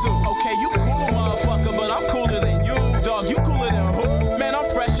Monday for two. Okay, you cool, motherfucker, but I'm cooler than you. Dog, you cooler than who? Man, I'm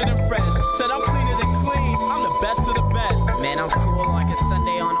fresher than fresh. Said I'm cleaner than clean. I'm the best of the best. Man, I'm cool like a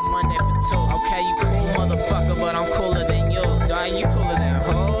Sunday on a Monday for two. Okay, you cool, motherfucker, but I'm cooler than you. Dog, you cooler than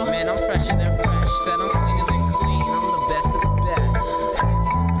who? Man, I'm fresher than fresh. Said I'm cleaner than clean. I'm the best of the best.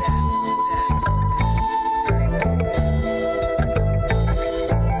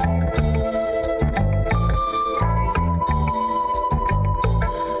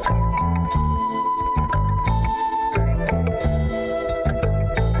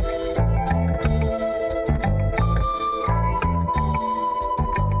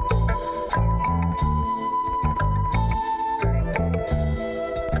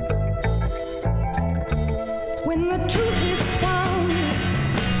 When the truth is found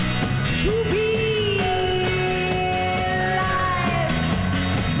to be lies,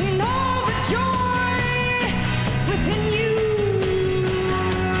 and all the joy within you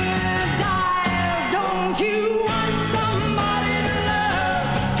dies. Don't you want somebody to love?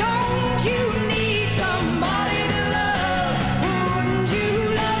 Don't you need somebody to love? Wouldn't you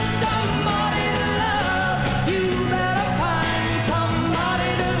love somebody to love? You better find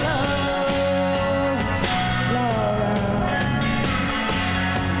somebody to love.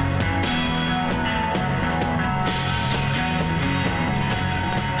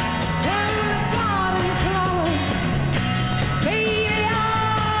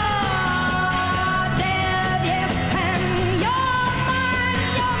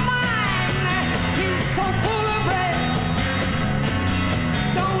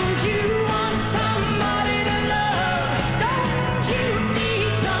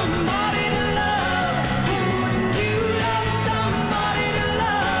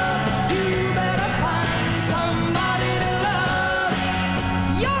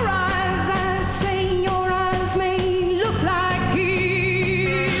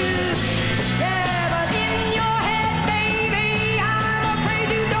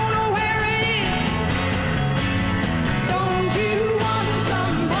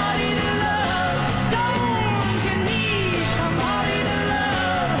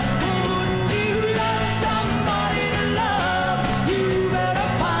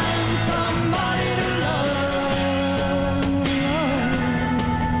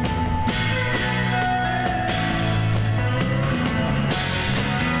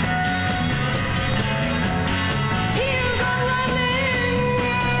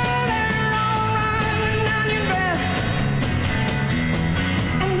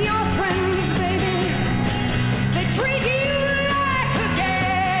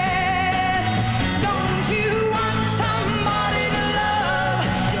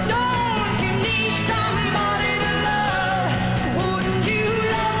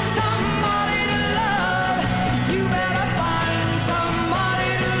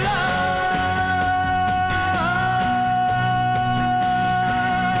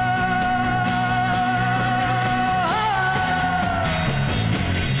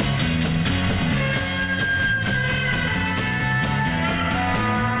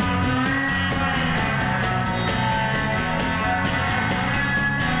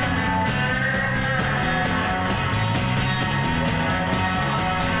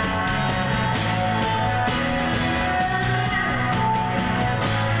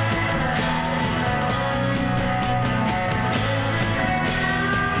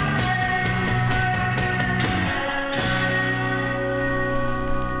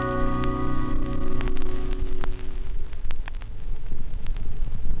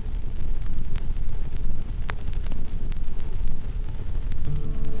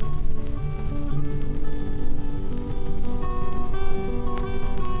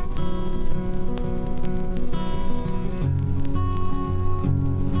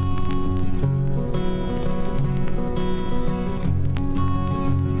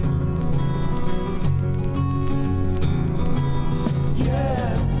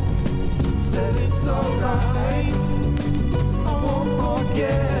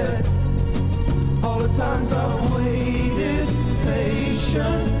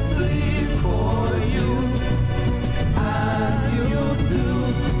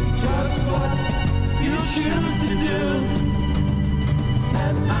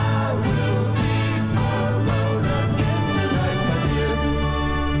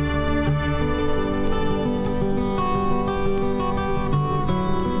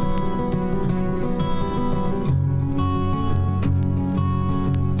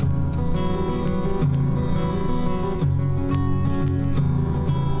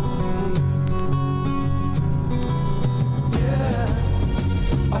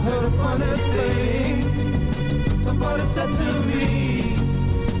 funny thing. Somebody said to me,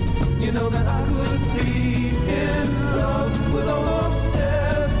 you know that I could be in love with almost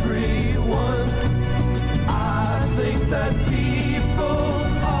everyone. I think that people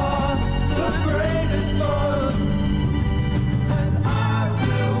are the greatest fun. And I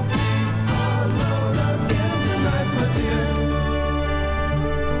will be alone again tonight, my dear.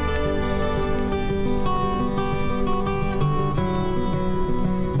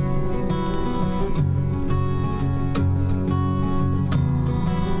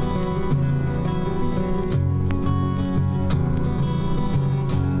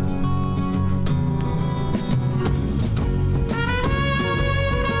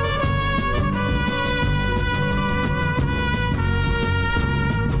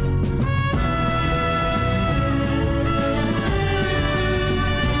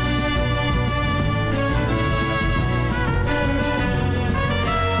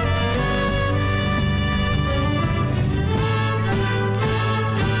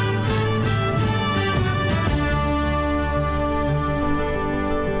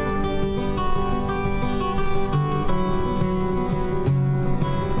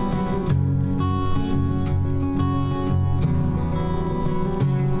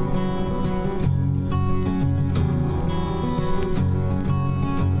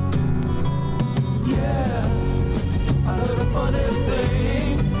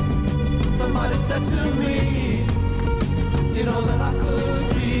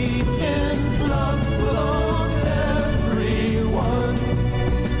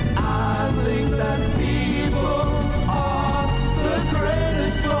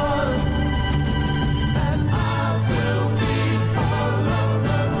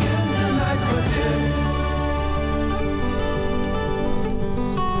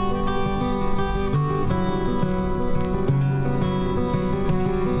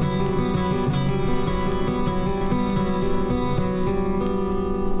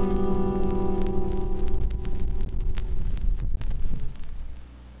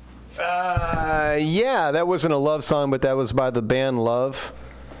 That wasn't a love song, but that was by the band Love,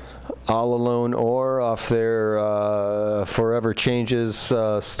 All Alone Or, off their Forever Changes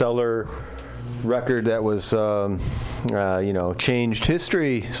stellar record that was, changed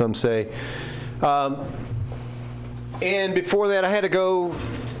history, some say. And before that, I had to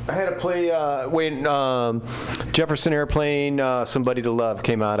play Jefferson Airplane, Somebody to Love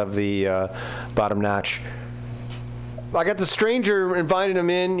came out of the bottom notch. I got the stranger, invited him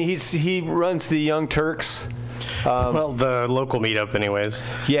in. He runs the Young Turks. Well, the local meetup, anyways.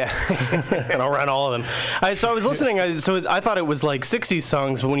 Yeah. And I'll run all of them. So I was listening. I thought it was like 60s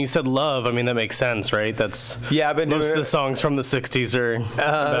songs, but when you said love, I mean, that makes sense, right? That's most of the songs from the 60s are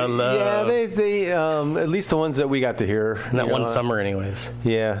about love. Yeah, they at least the ones that we got to hear. And that one summer, anyways.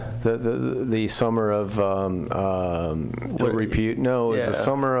 Yeah, the summer of repute. No, it was the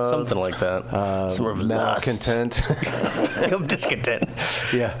summer of something like that. Summer of malcontent. Of discontent.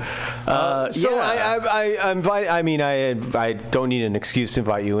 Yeah. I invited. I mean, I don't need an excuse to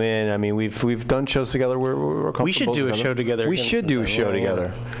invite you in. I mean, we've done shows together. We're comfortable. We should do a show together. We should do a show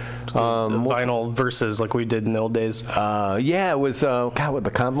together. Vinyl versus like we did in the old days. It was with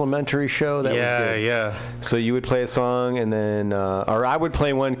the complimentary show. That was good. Yeah. So you would play a song, and then, or I would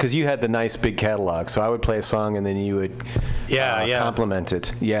play one because you had the nice big catalog. So I would play a song, and then you would compliment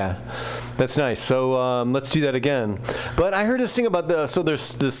it. Yeah, that's nice. So let's do that again. But I heard this thing about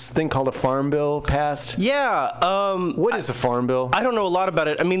there's this thing called a farm bill passed. Yeah. What is a farm bill? I don't know a lot about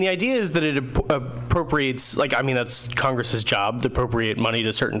it. I mean, the idea is that it appropriates, that's Congress's job to appropriate money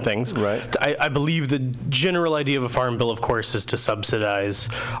to certain things. Right. I believe the general idea of a farm bill, of course, is to subsidize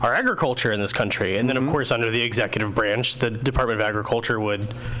our agriculture in this country. And then, of course, under the executive branch, the Department of Agriculture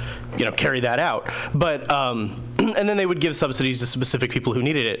would, carry that out. But, and then they would give subsidies to specific people who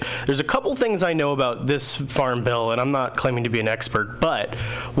needed it. There's a couple things I know about this farm bill, and I'm not claiming to be an expert, but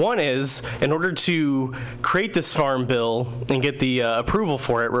one is, in order to create this farm bill and get the approval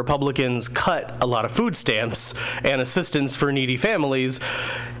for it, Republicans cut a lot of food stamps and assistance for needy families.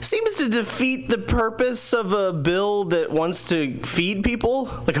 Seems to defeat the purpose of a bill that wants to feed people,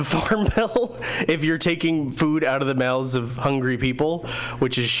 like a farm bill, if you're taking food out of the mouths of hungry people,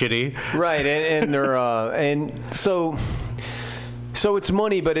 which is shitty. Right, and they're and so So it's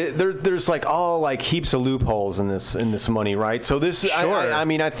money, but there's like heaps of loopholes in this money, right? So this, sure. I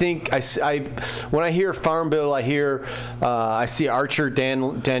mean, I think I when I hear Farm Bill, I see Archer,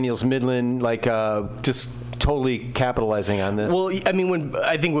 Daniels Midland, just totally capitalizing on this. Well, I mean, when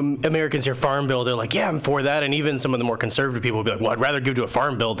Americans hear Farm Bill, they're like, yeah, I'm for that. And even some of the more conservative people will be like, well, I'd rather give to a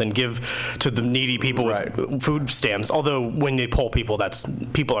Farm Bill than give to the needy people with food stamps. Although when they poll people,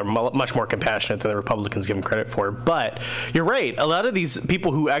 people are much more compassionate than the Republicans give them credit for. But you're right. A lot of these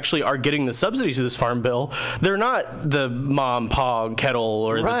people who actually are getting the subsidies to this Farm Bill, they're not the mom, pa, kettle,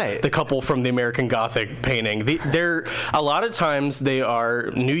 or the couple from the American Gothic painting. They're a lot of times they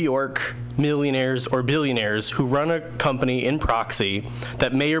are New York millionaires or billionaires who run a company in proxy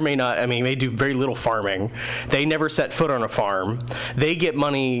that may or may not, may do very little farming. They never set foot on a farm. They get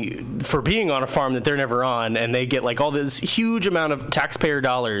money for being on a farm that they're never on, and they get all this huge amount of taxpayer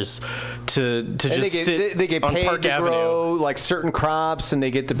dollars to just sit they get on paid Park to Avenue. Grow certain crops, and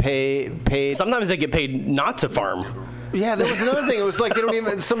they get to paid. Sometimes they get paid not to farm. Yeah, there was another thing. It was like they don't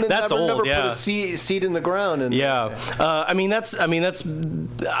even. Some that's never old, put a seed in the ground. And that's.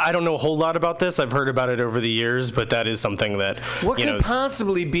 I don't know a whole lot about this. I've heard about it over the years, but that is something that. What could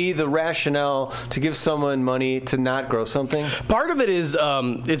possibly be the rationale to give someone money to not grow something? Part of it is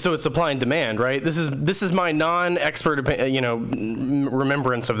it's supply and demand, right? This is my non-expert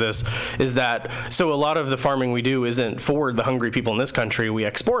remembrance of this is that so a lot of the farming we do isn't for the hungry people in this country. We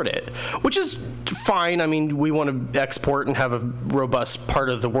export it, which is fine. I mean, we want to export and have a robust part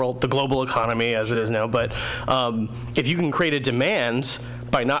of the world, the global economy as it is now. But if you can create a demand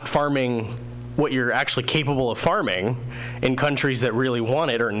by not farming what you're actually capable of farming in countries that really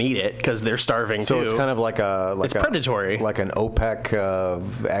want it or need it because they're starving so too. So it's kind of it's predatory. Like an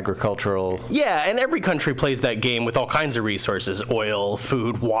OPEC agricultural... Yeah, and every country plays that game with all kinds of resources, oil,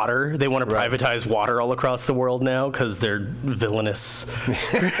 food, water. They want to privatize water all across the world now because they're villainous.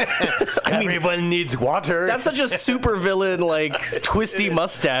 Everyone needs water. That's such a super villain, twisty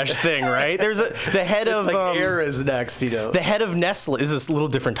mustache thing, right? There's the head of... air is next, The head of Nestle is a little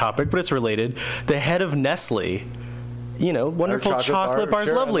different topic, but it's related. The head of Nestle, wonderful chocolate bars,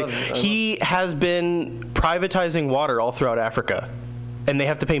 lovely. He has been privatizing water all throughout Africa, and they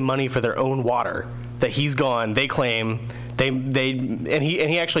have to pay money for their own water that he's gone. They claim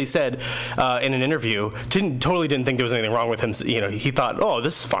he actually said in an interview, totally didn't think there was anything wrong with him. He thought, oh,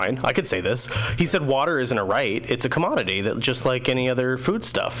 this is fine. I could say this. He said water isn't a right; it's a commodity that just like any other food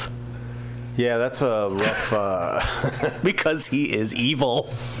stuff. Yeah, that's a rough... because he is evil.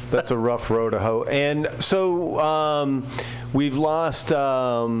 That's a rough road to hoe. And so we've lost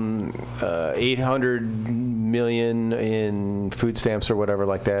 800 million in food stamps or whatever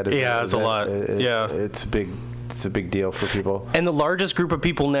like that. It's a lot. It's a big deal for people. And the largest group of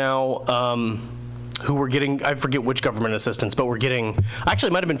people now... who were getting, I forget which government assistance, but we're getting, actually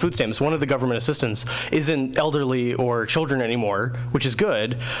it might have been food stamps. One of the government assistance isn't elderly or children anymore, which is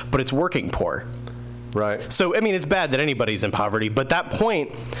good, but it's working poor. Right. So, it's bad that anybody's in poverty, but that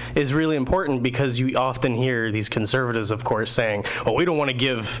point is really important because you often hear these conservatives, of course, saying, "Oh, we don't want to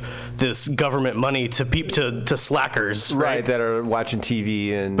give this government money to slackers, right? That are watching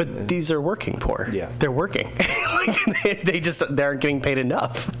TV But these are working poor. Yeah, they're working. they aren't getting paid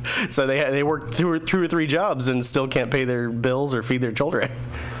enough, so they work through 2 or 3 jobs and still can't pay their bills or feed their children."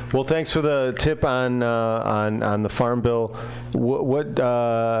 Well, thanks for the tip on the Farm Bill.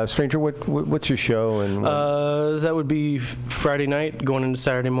 Stranger? What's your show? And that would be Friday night going into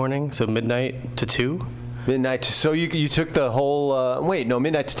Saturday morning, so midnight to 2. Midnight. So you took the whole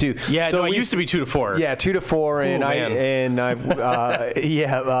midnight to 2. Yeah, so it used to be 2 to 4. Yeah, 2 to 4, and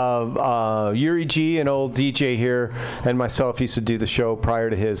Yuri G, an old DJ here, and myself used to do the show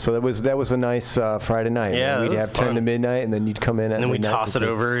prior to his. So that was a nice Friday night. Yeah, we'd have 10 to midnight, and then you'd come in, and then we toss it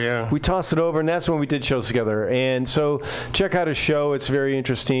over. Yeah, we toss it over, and that's when we did shows together. And so check out his show; it's very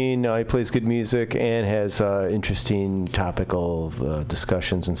interesting. He plays good music and has interesting topical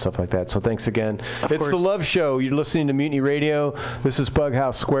discussions and stuff like that. So thanks again. It's the Love Show. You're listening to Mutiny Radio. This is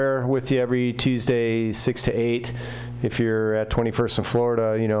Bughouse Square with you every Tuesday, 6 to 8. If you're at 21st in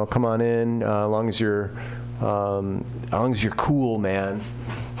Florida, come on in. As long as you're cool, man.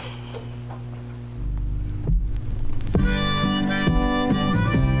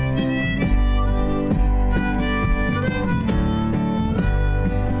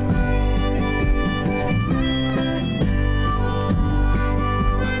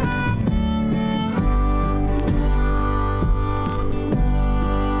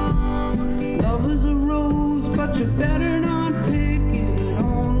 You better not pick it, it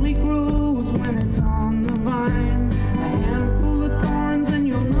only grows when it's on the vine. A handful of thorns and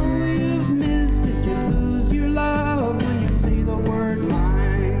you'll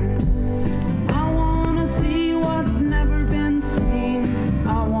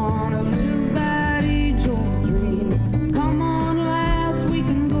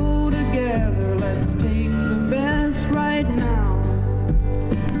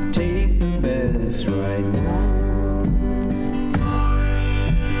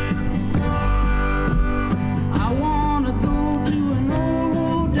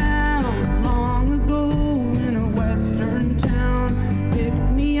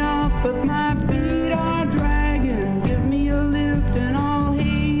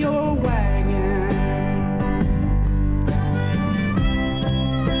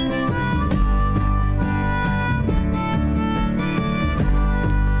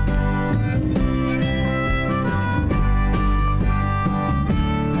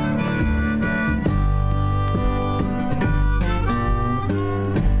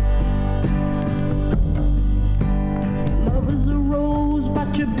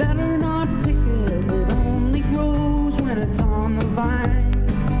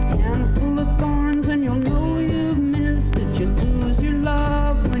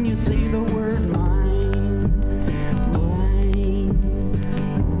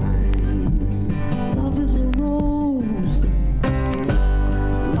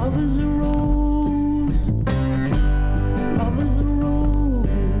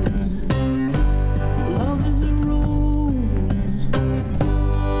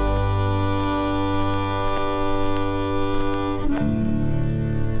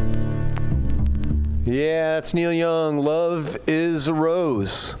Yeah, that's Neil Young. Love is a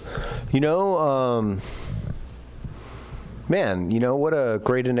rose. Man, what a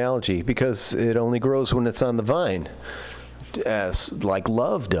great analogy, because it only grows when it's on the vine, as like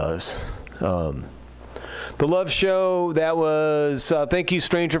love does. The Love Show, that was, thank you,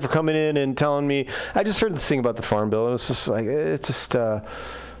 stranger, for coming in and telling me. I just heard this thing about the Farm Bill. It was just like, I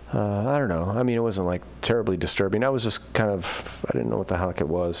don't know. I mean, it wasn't like terribly disturbing. I was just kind of, I didn't know what the heck it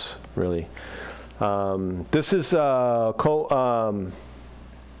was, really. This is Comera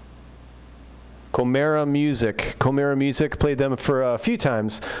Music. Comera Music, played them for a few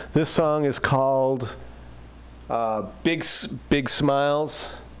times. This song is called Big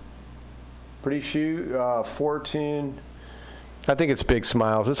Smiles. Pretty sure 14. I think it's Big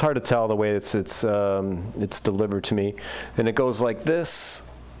Smiles. It's hard to tell the way it's delivered to me, and it goes like this.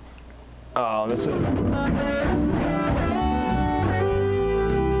 Oh, this is.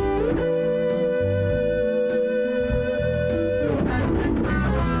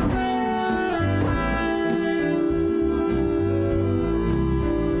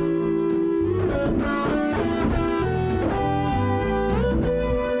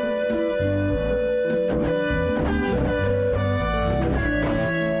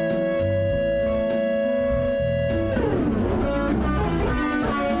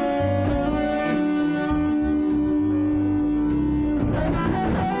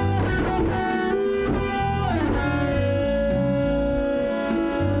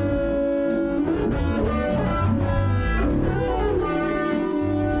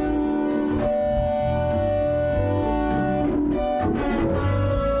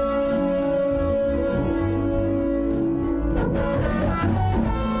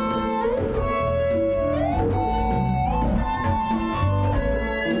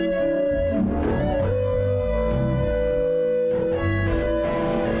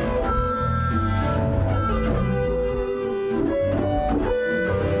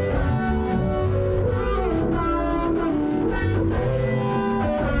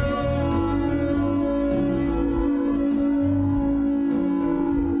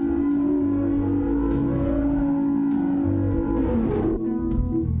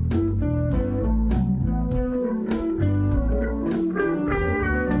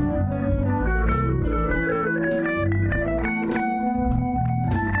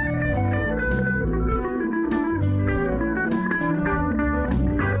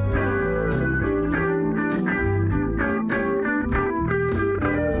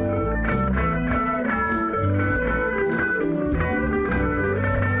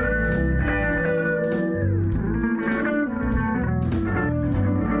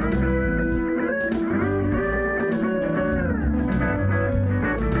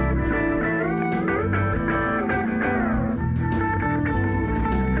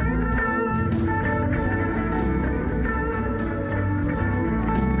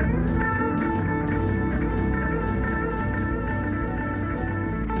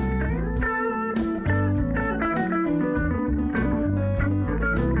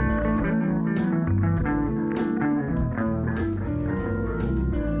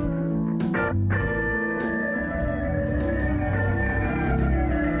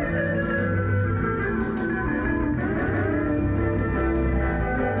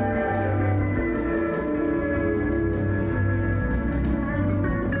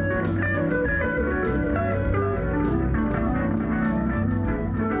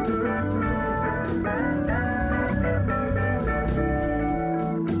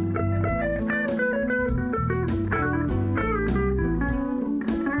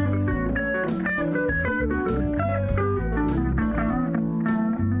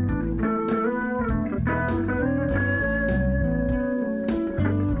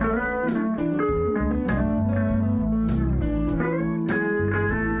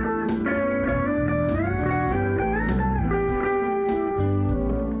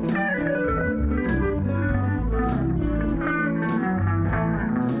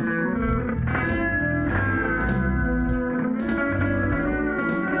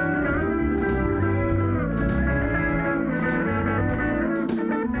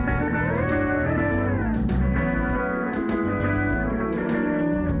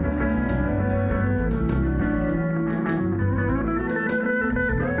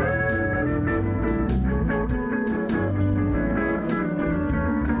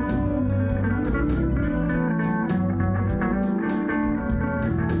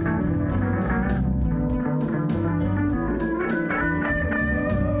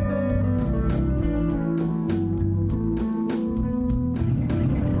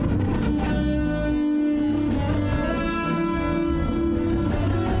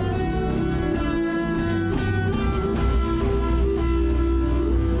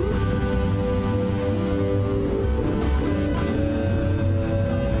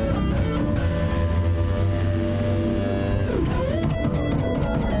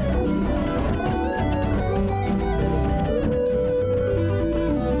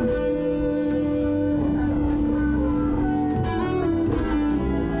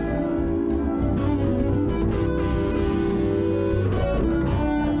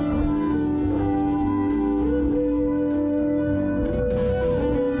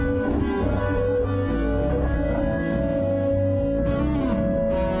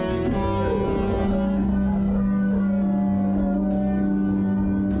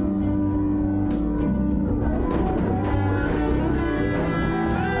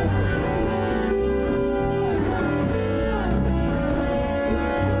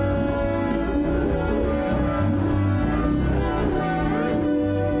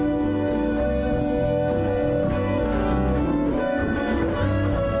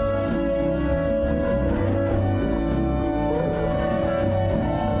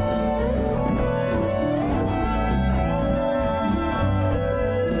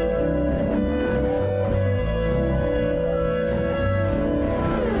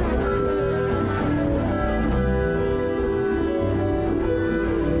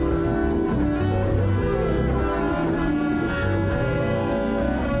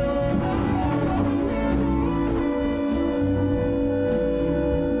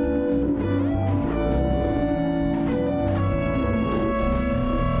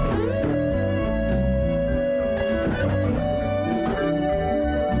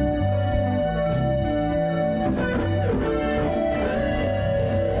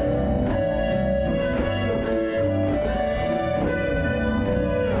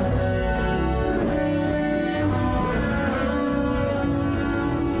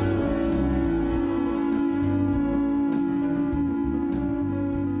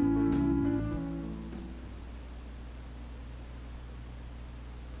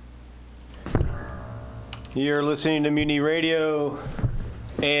 You're listening to Mutiny Radio,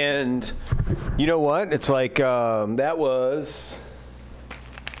 and you know what? It's like that was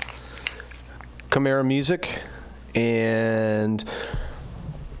Chimera Music, and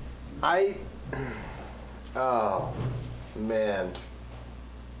oh man,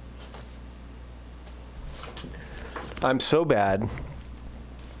 I'm so bad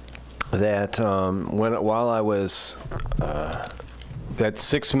that while I was that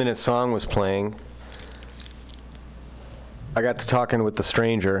 6-minute song was playing, I got to talking with the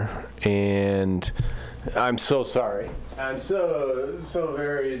stranger, and I'm so sorry. I'm so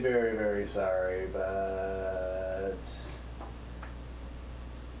very, very, very sorry, but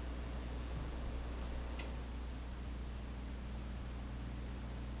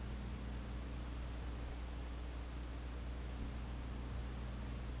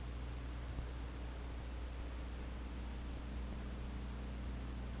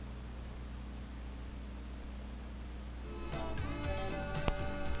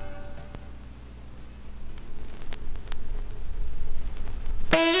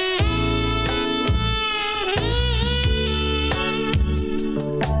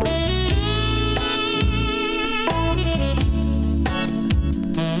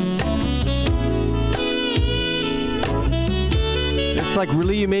like,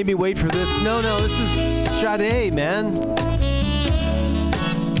 really, you made me wait for this? No, this is Sade, man.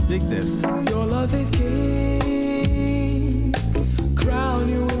 Dig this. Your love is king. Crown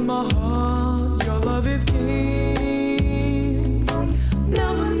you in my heart. Your love is king.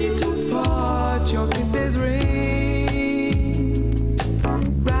 Never need to part. Your kisses ring.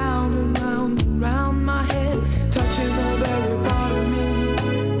 Round and round and round my head, touching the very part of me.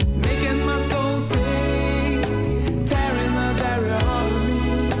 It's making my soul sing.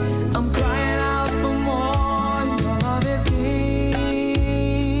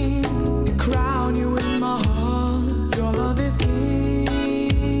 Crown you in my heart, your love is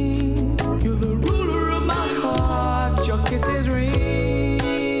king.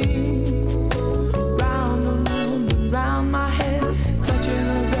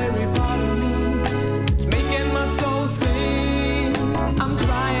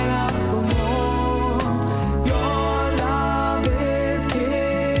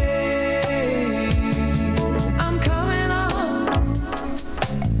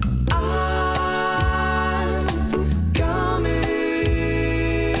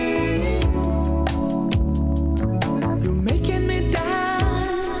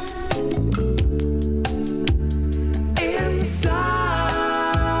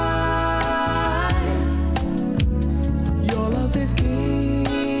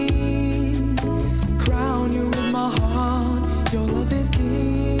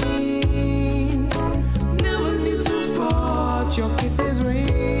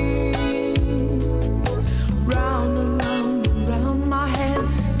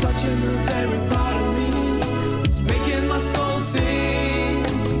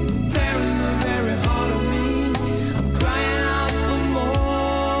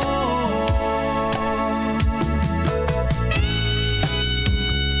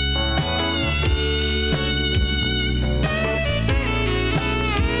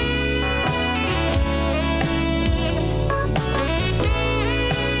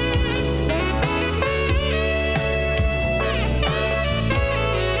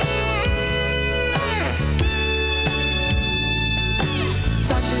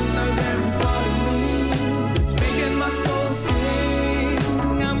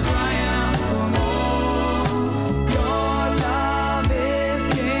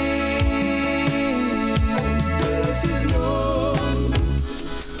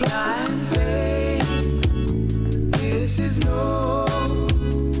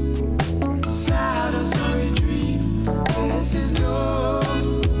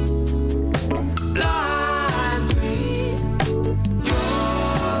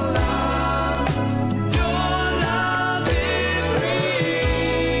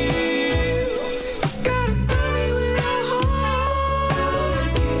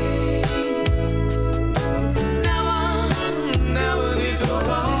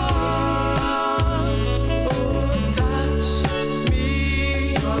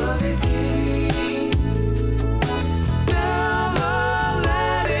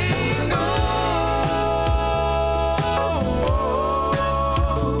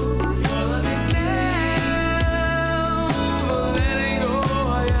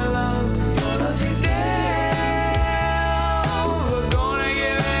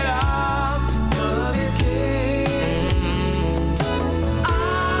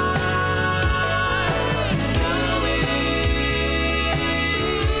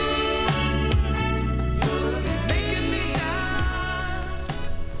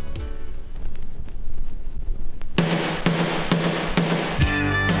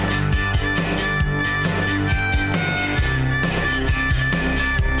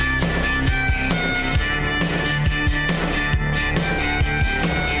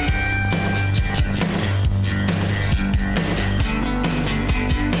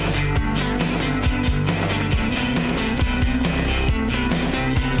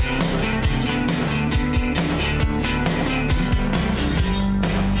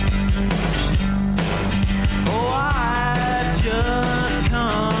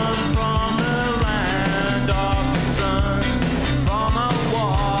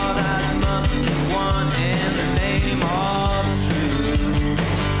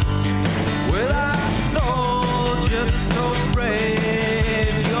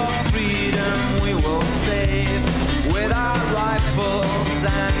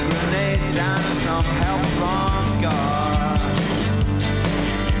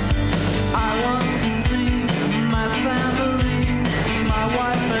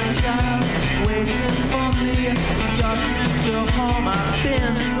 waiting for me. Got to go home, I've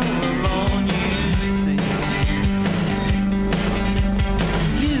been so alone, you see.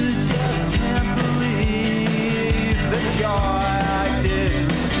 You just can't believe the joy I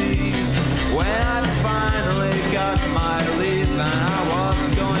did receive when I finally got my leave and I was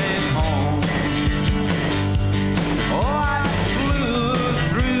going home. Oh, I flew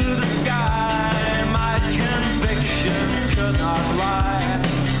through the sky, my convictions could not lie.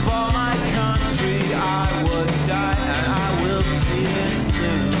 For my country I would die, and I will see it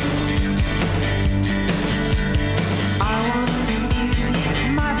soon. I want to see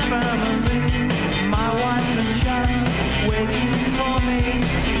my family, my wife and child waiting for me.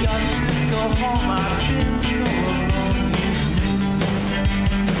 Got to go home, I've been so alone, you see.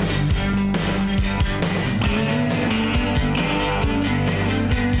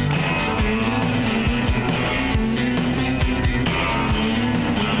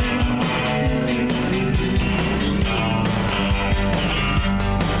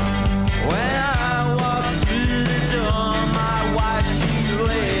 When I walked through the door, my wife, she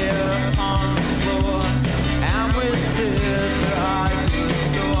lay on the floor, and with tears her eyes were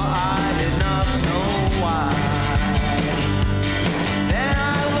sore. I did not know why. Then I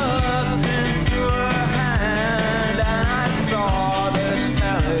looked into her hand and I saw the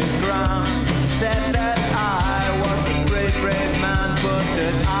telegram. Said that I was a brave, brave man, but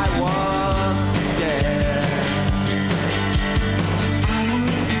that I was dead. I want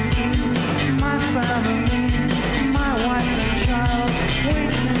to see my family, my wife and child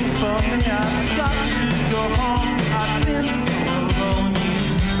waiting for me. I've got to go home, I've been so alone, you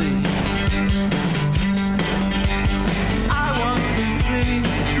see. I want to see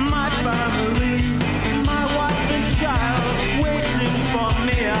my family, my wife and child waiting for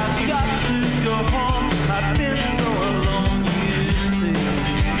me. I've got to go home, I've been so alone, you see.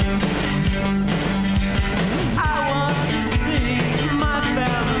 I want to see my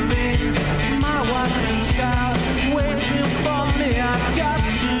family, my wife and child waiting for me. I've got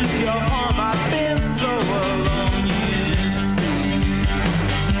to go home, I've been so alone, you see.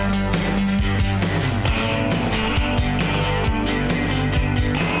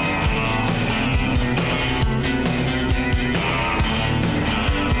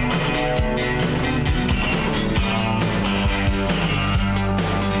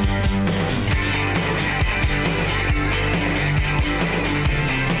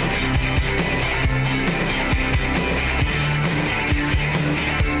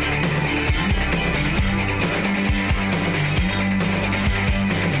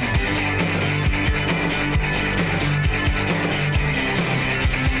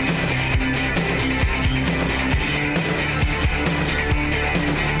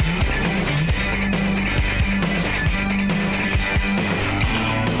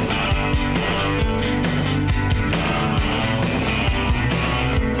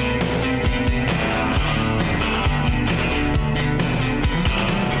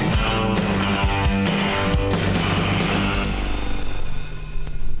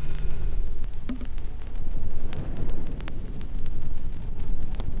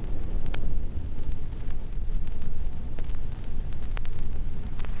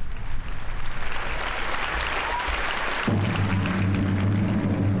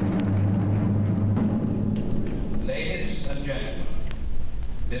 Ladies and gentlemen,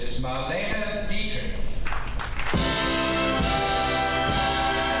 this Marlena Dietrich.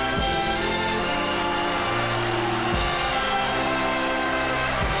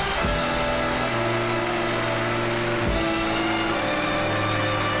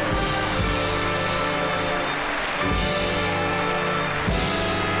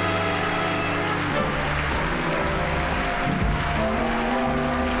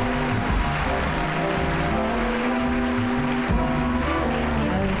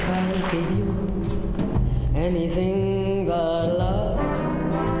 Anything but love,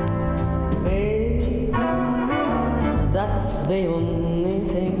 babe. That's the only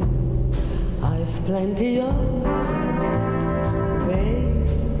thing I've plenty of, babe.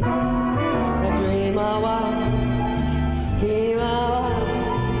 I dream a while, scheme a while,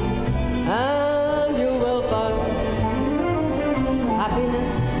 and you will find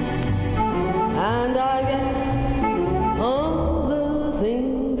happiness. And I guess all the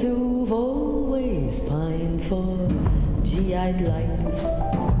things you've always pined for. Gee, I'd like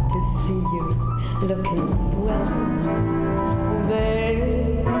to see you looking swell,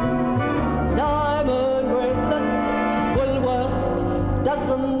 babe. Diamond bracelets will worth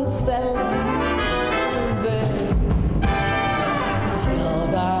doesn't sell, babe. Till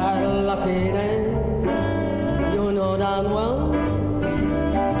that lucky day, you know darn well,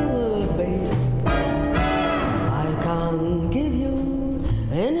 babe.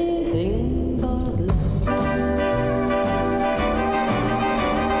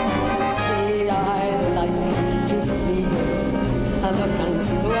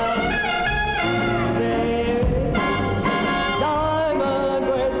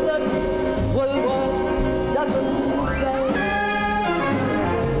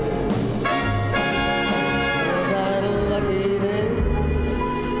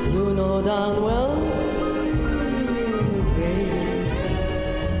 know darn well, baby,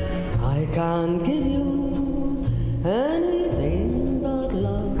 I can't give you anything but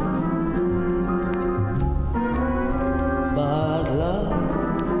love, but love,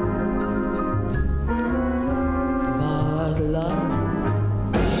 but love.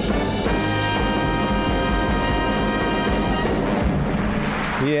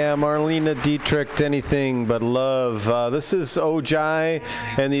 Yeah, Marlena Dietrich, anything but love. This is Ojai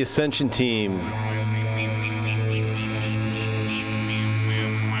and the Ascension Team.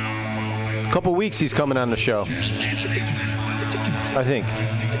 A couple weeks he's coming on the show, I think.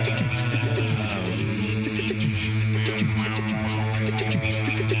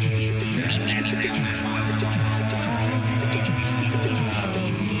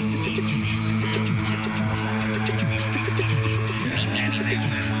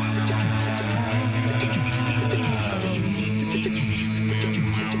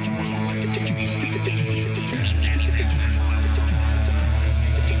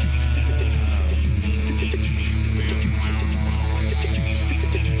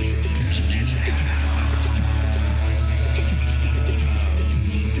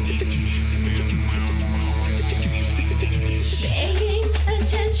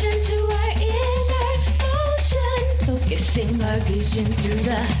 Our vision through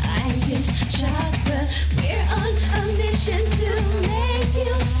the highest chakra. We're on a mission to make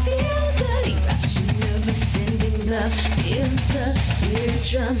you feel the eruption of ascending love feels the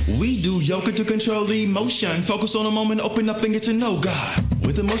eardrum. We do yoga to control the emotion. Focus on a moment, open up and get to know God.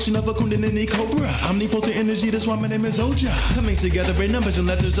 With the motion of a kundalini cobra, omnipotent energy, that's why my name is Oja. Coming together in numbers and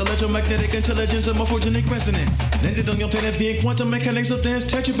letters, electromagnetic intelligence and morphogenic resonance. Landed on your planet via quantum mechanics of dance,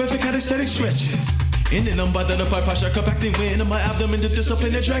 tetrapathic kinesthetic stretches. In and unbothered by posture, compacting wind in my abdomen to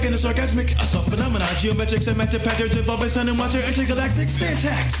discipline the dragon is orgasmic. A soft phenomenon, geometric, semantic patterns involving sun and water, intergalactic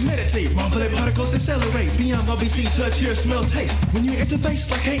syntax. Meditate, manipulate particles, accelerate beyond what we see, touch, hear, smell, taste. When you interface,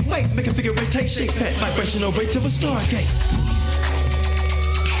 like can't wait, make a figure eight, take shape, that vibrational rate to a stargate.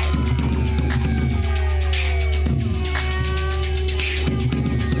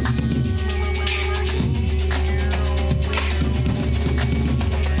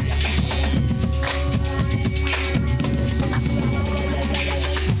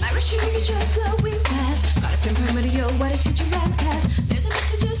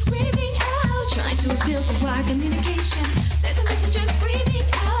 Communication.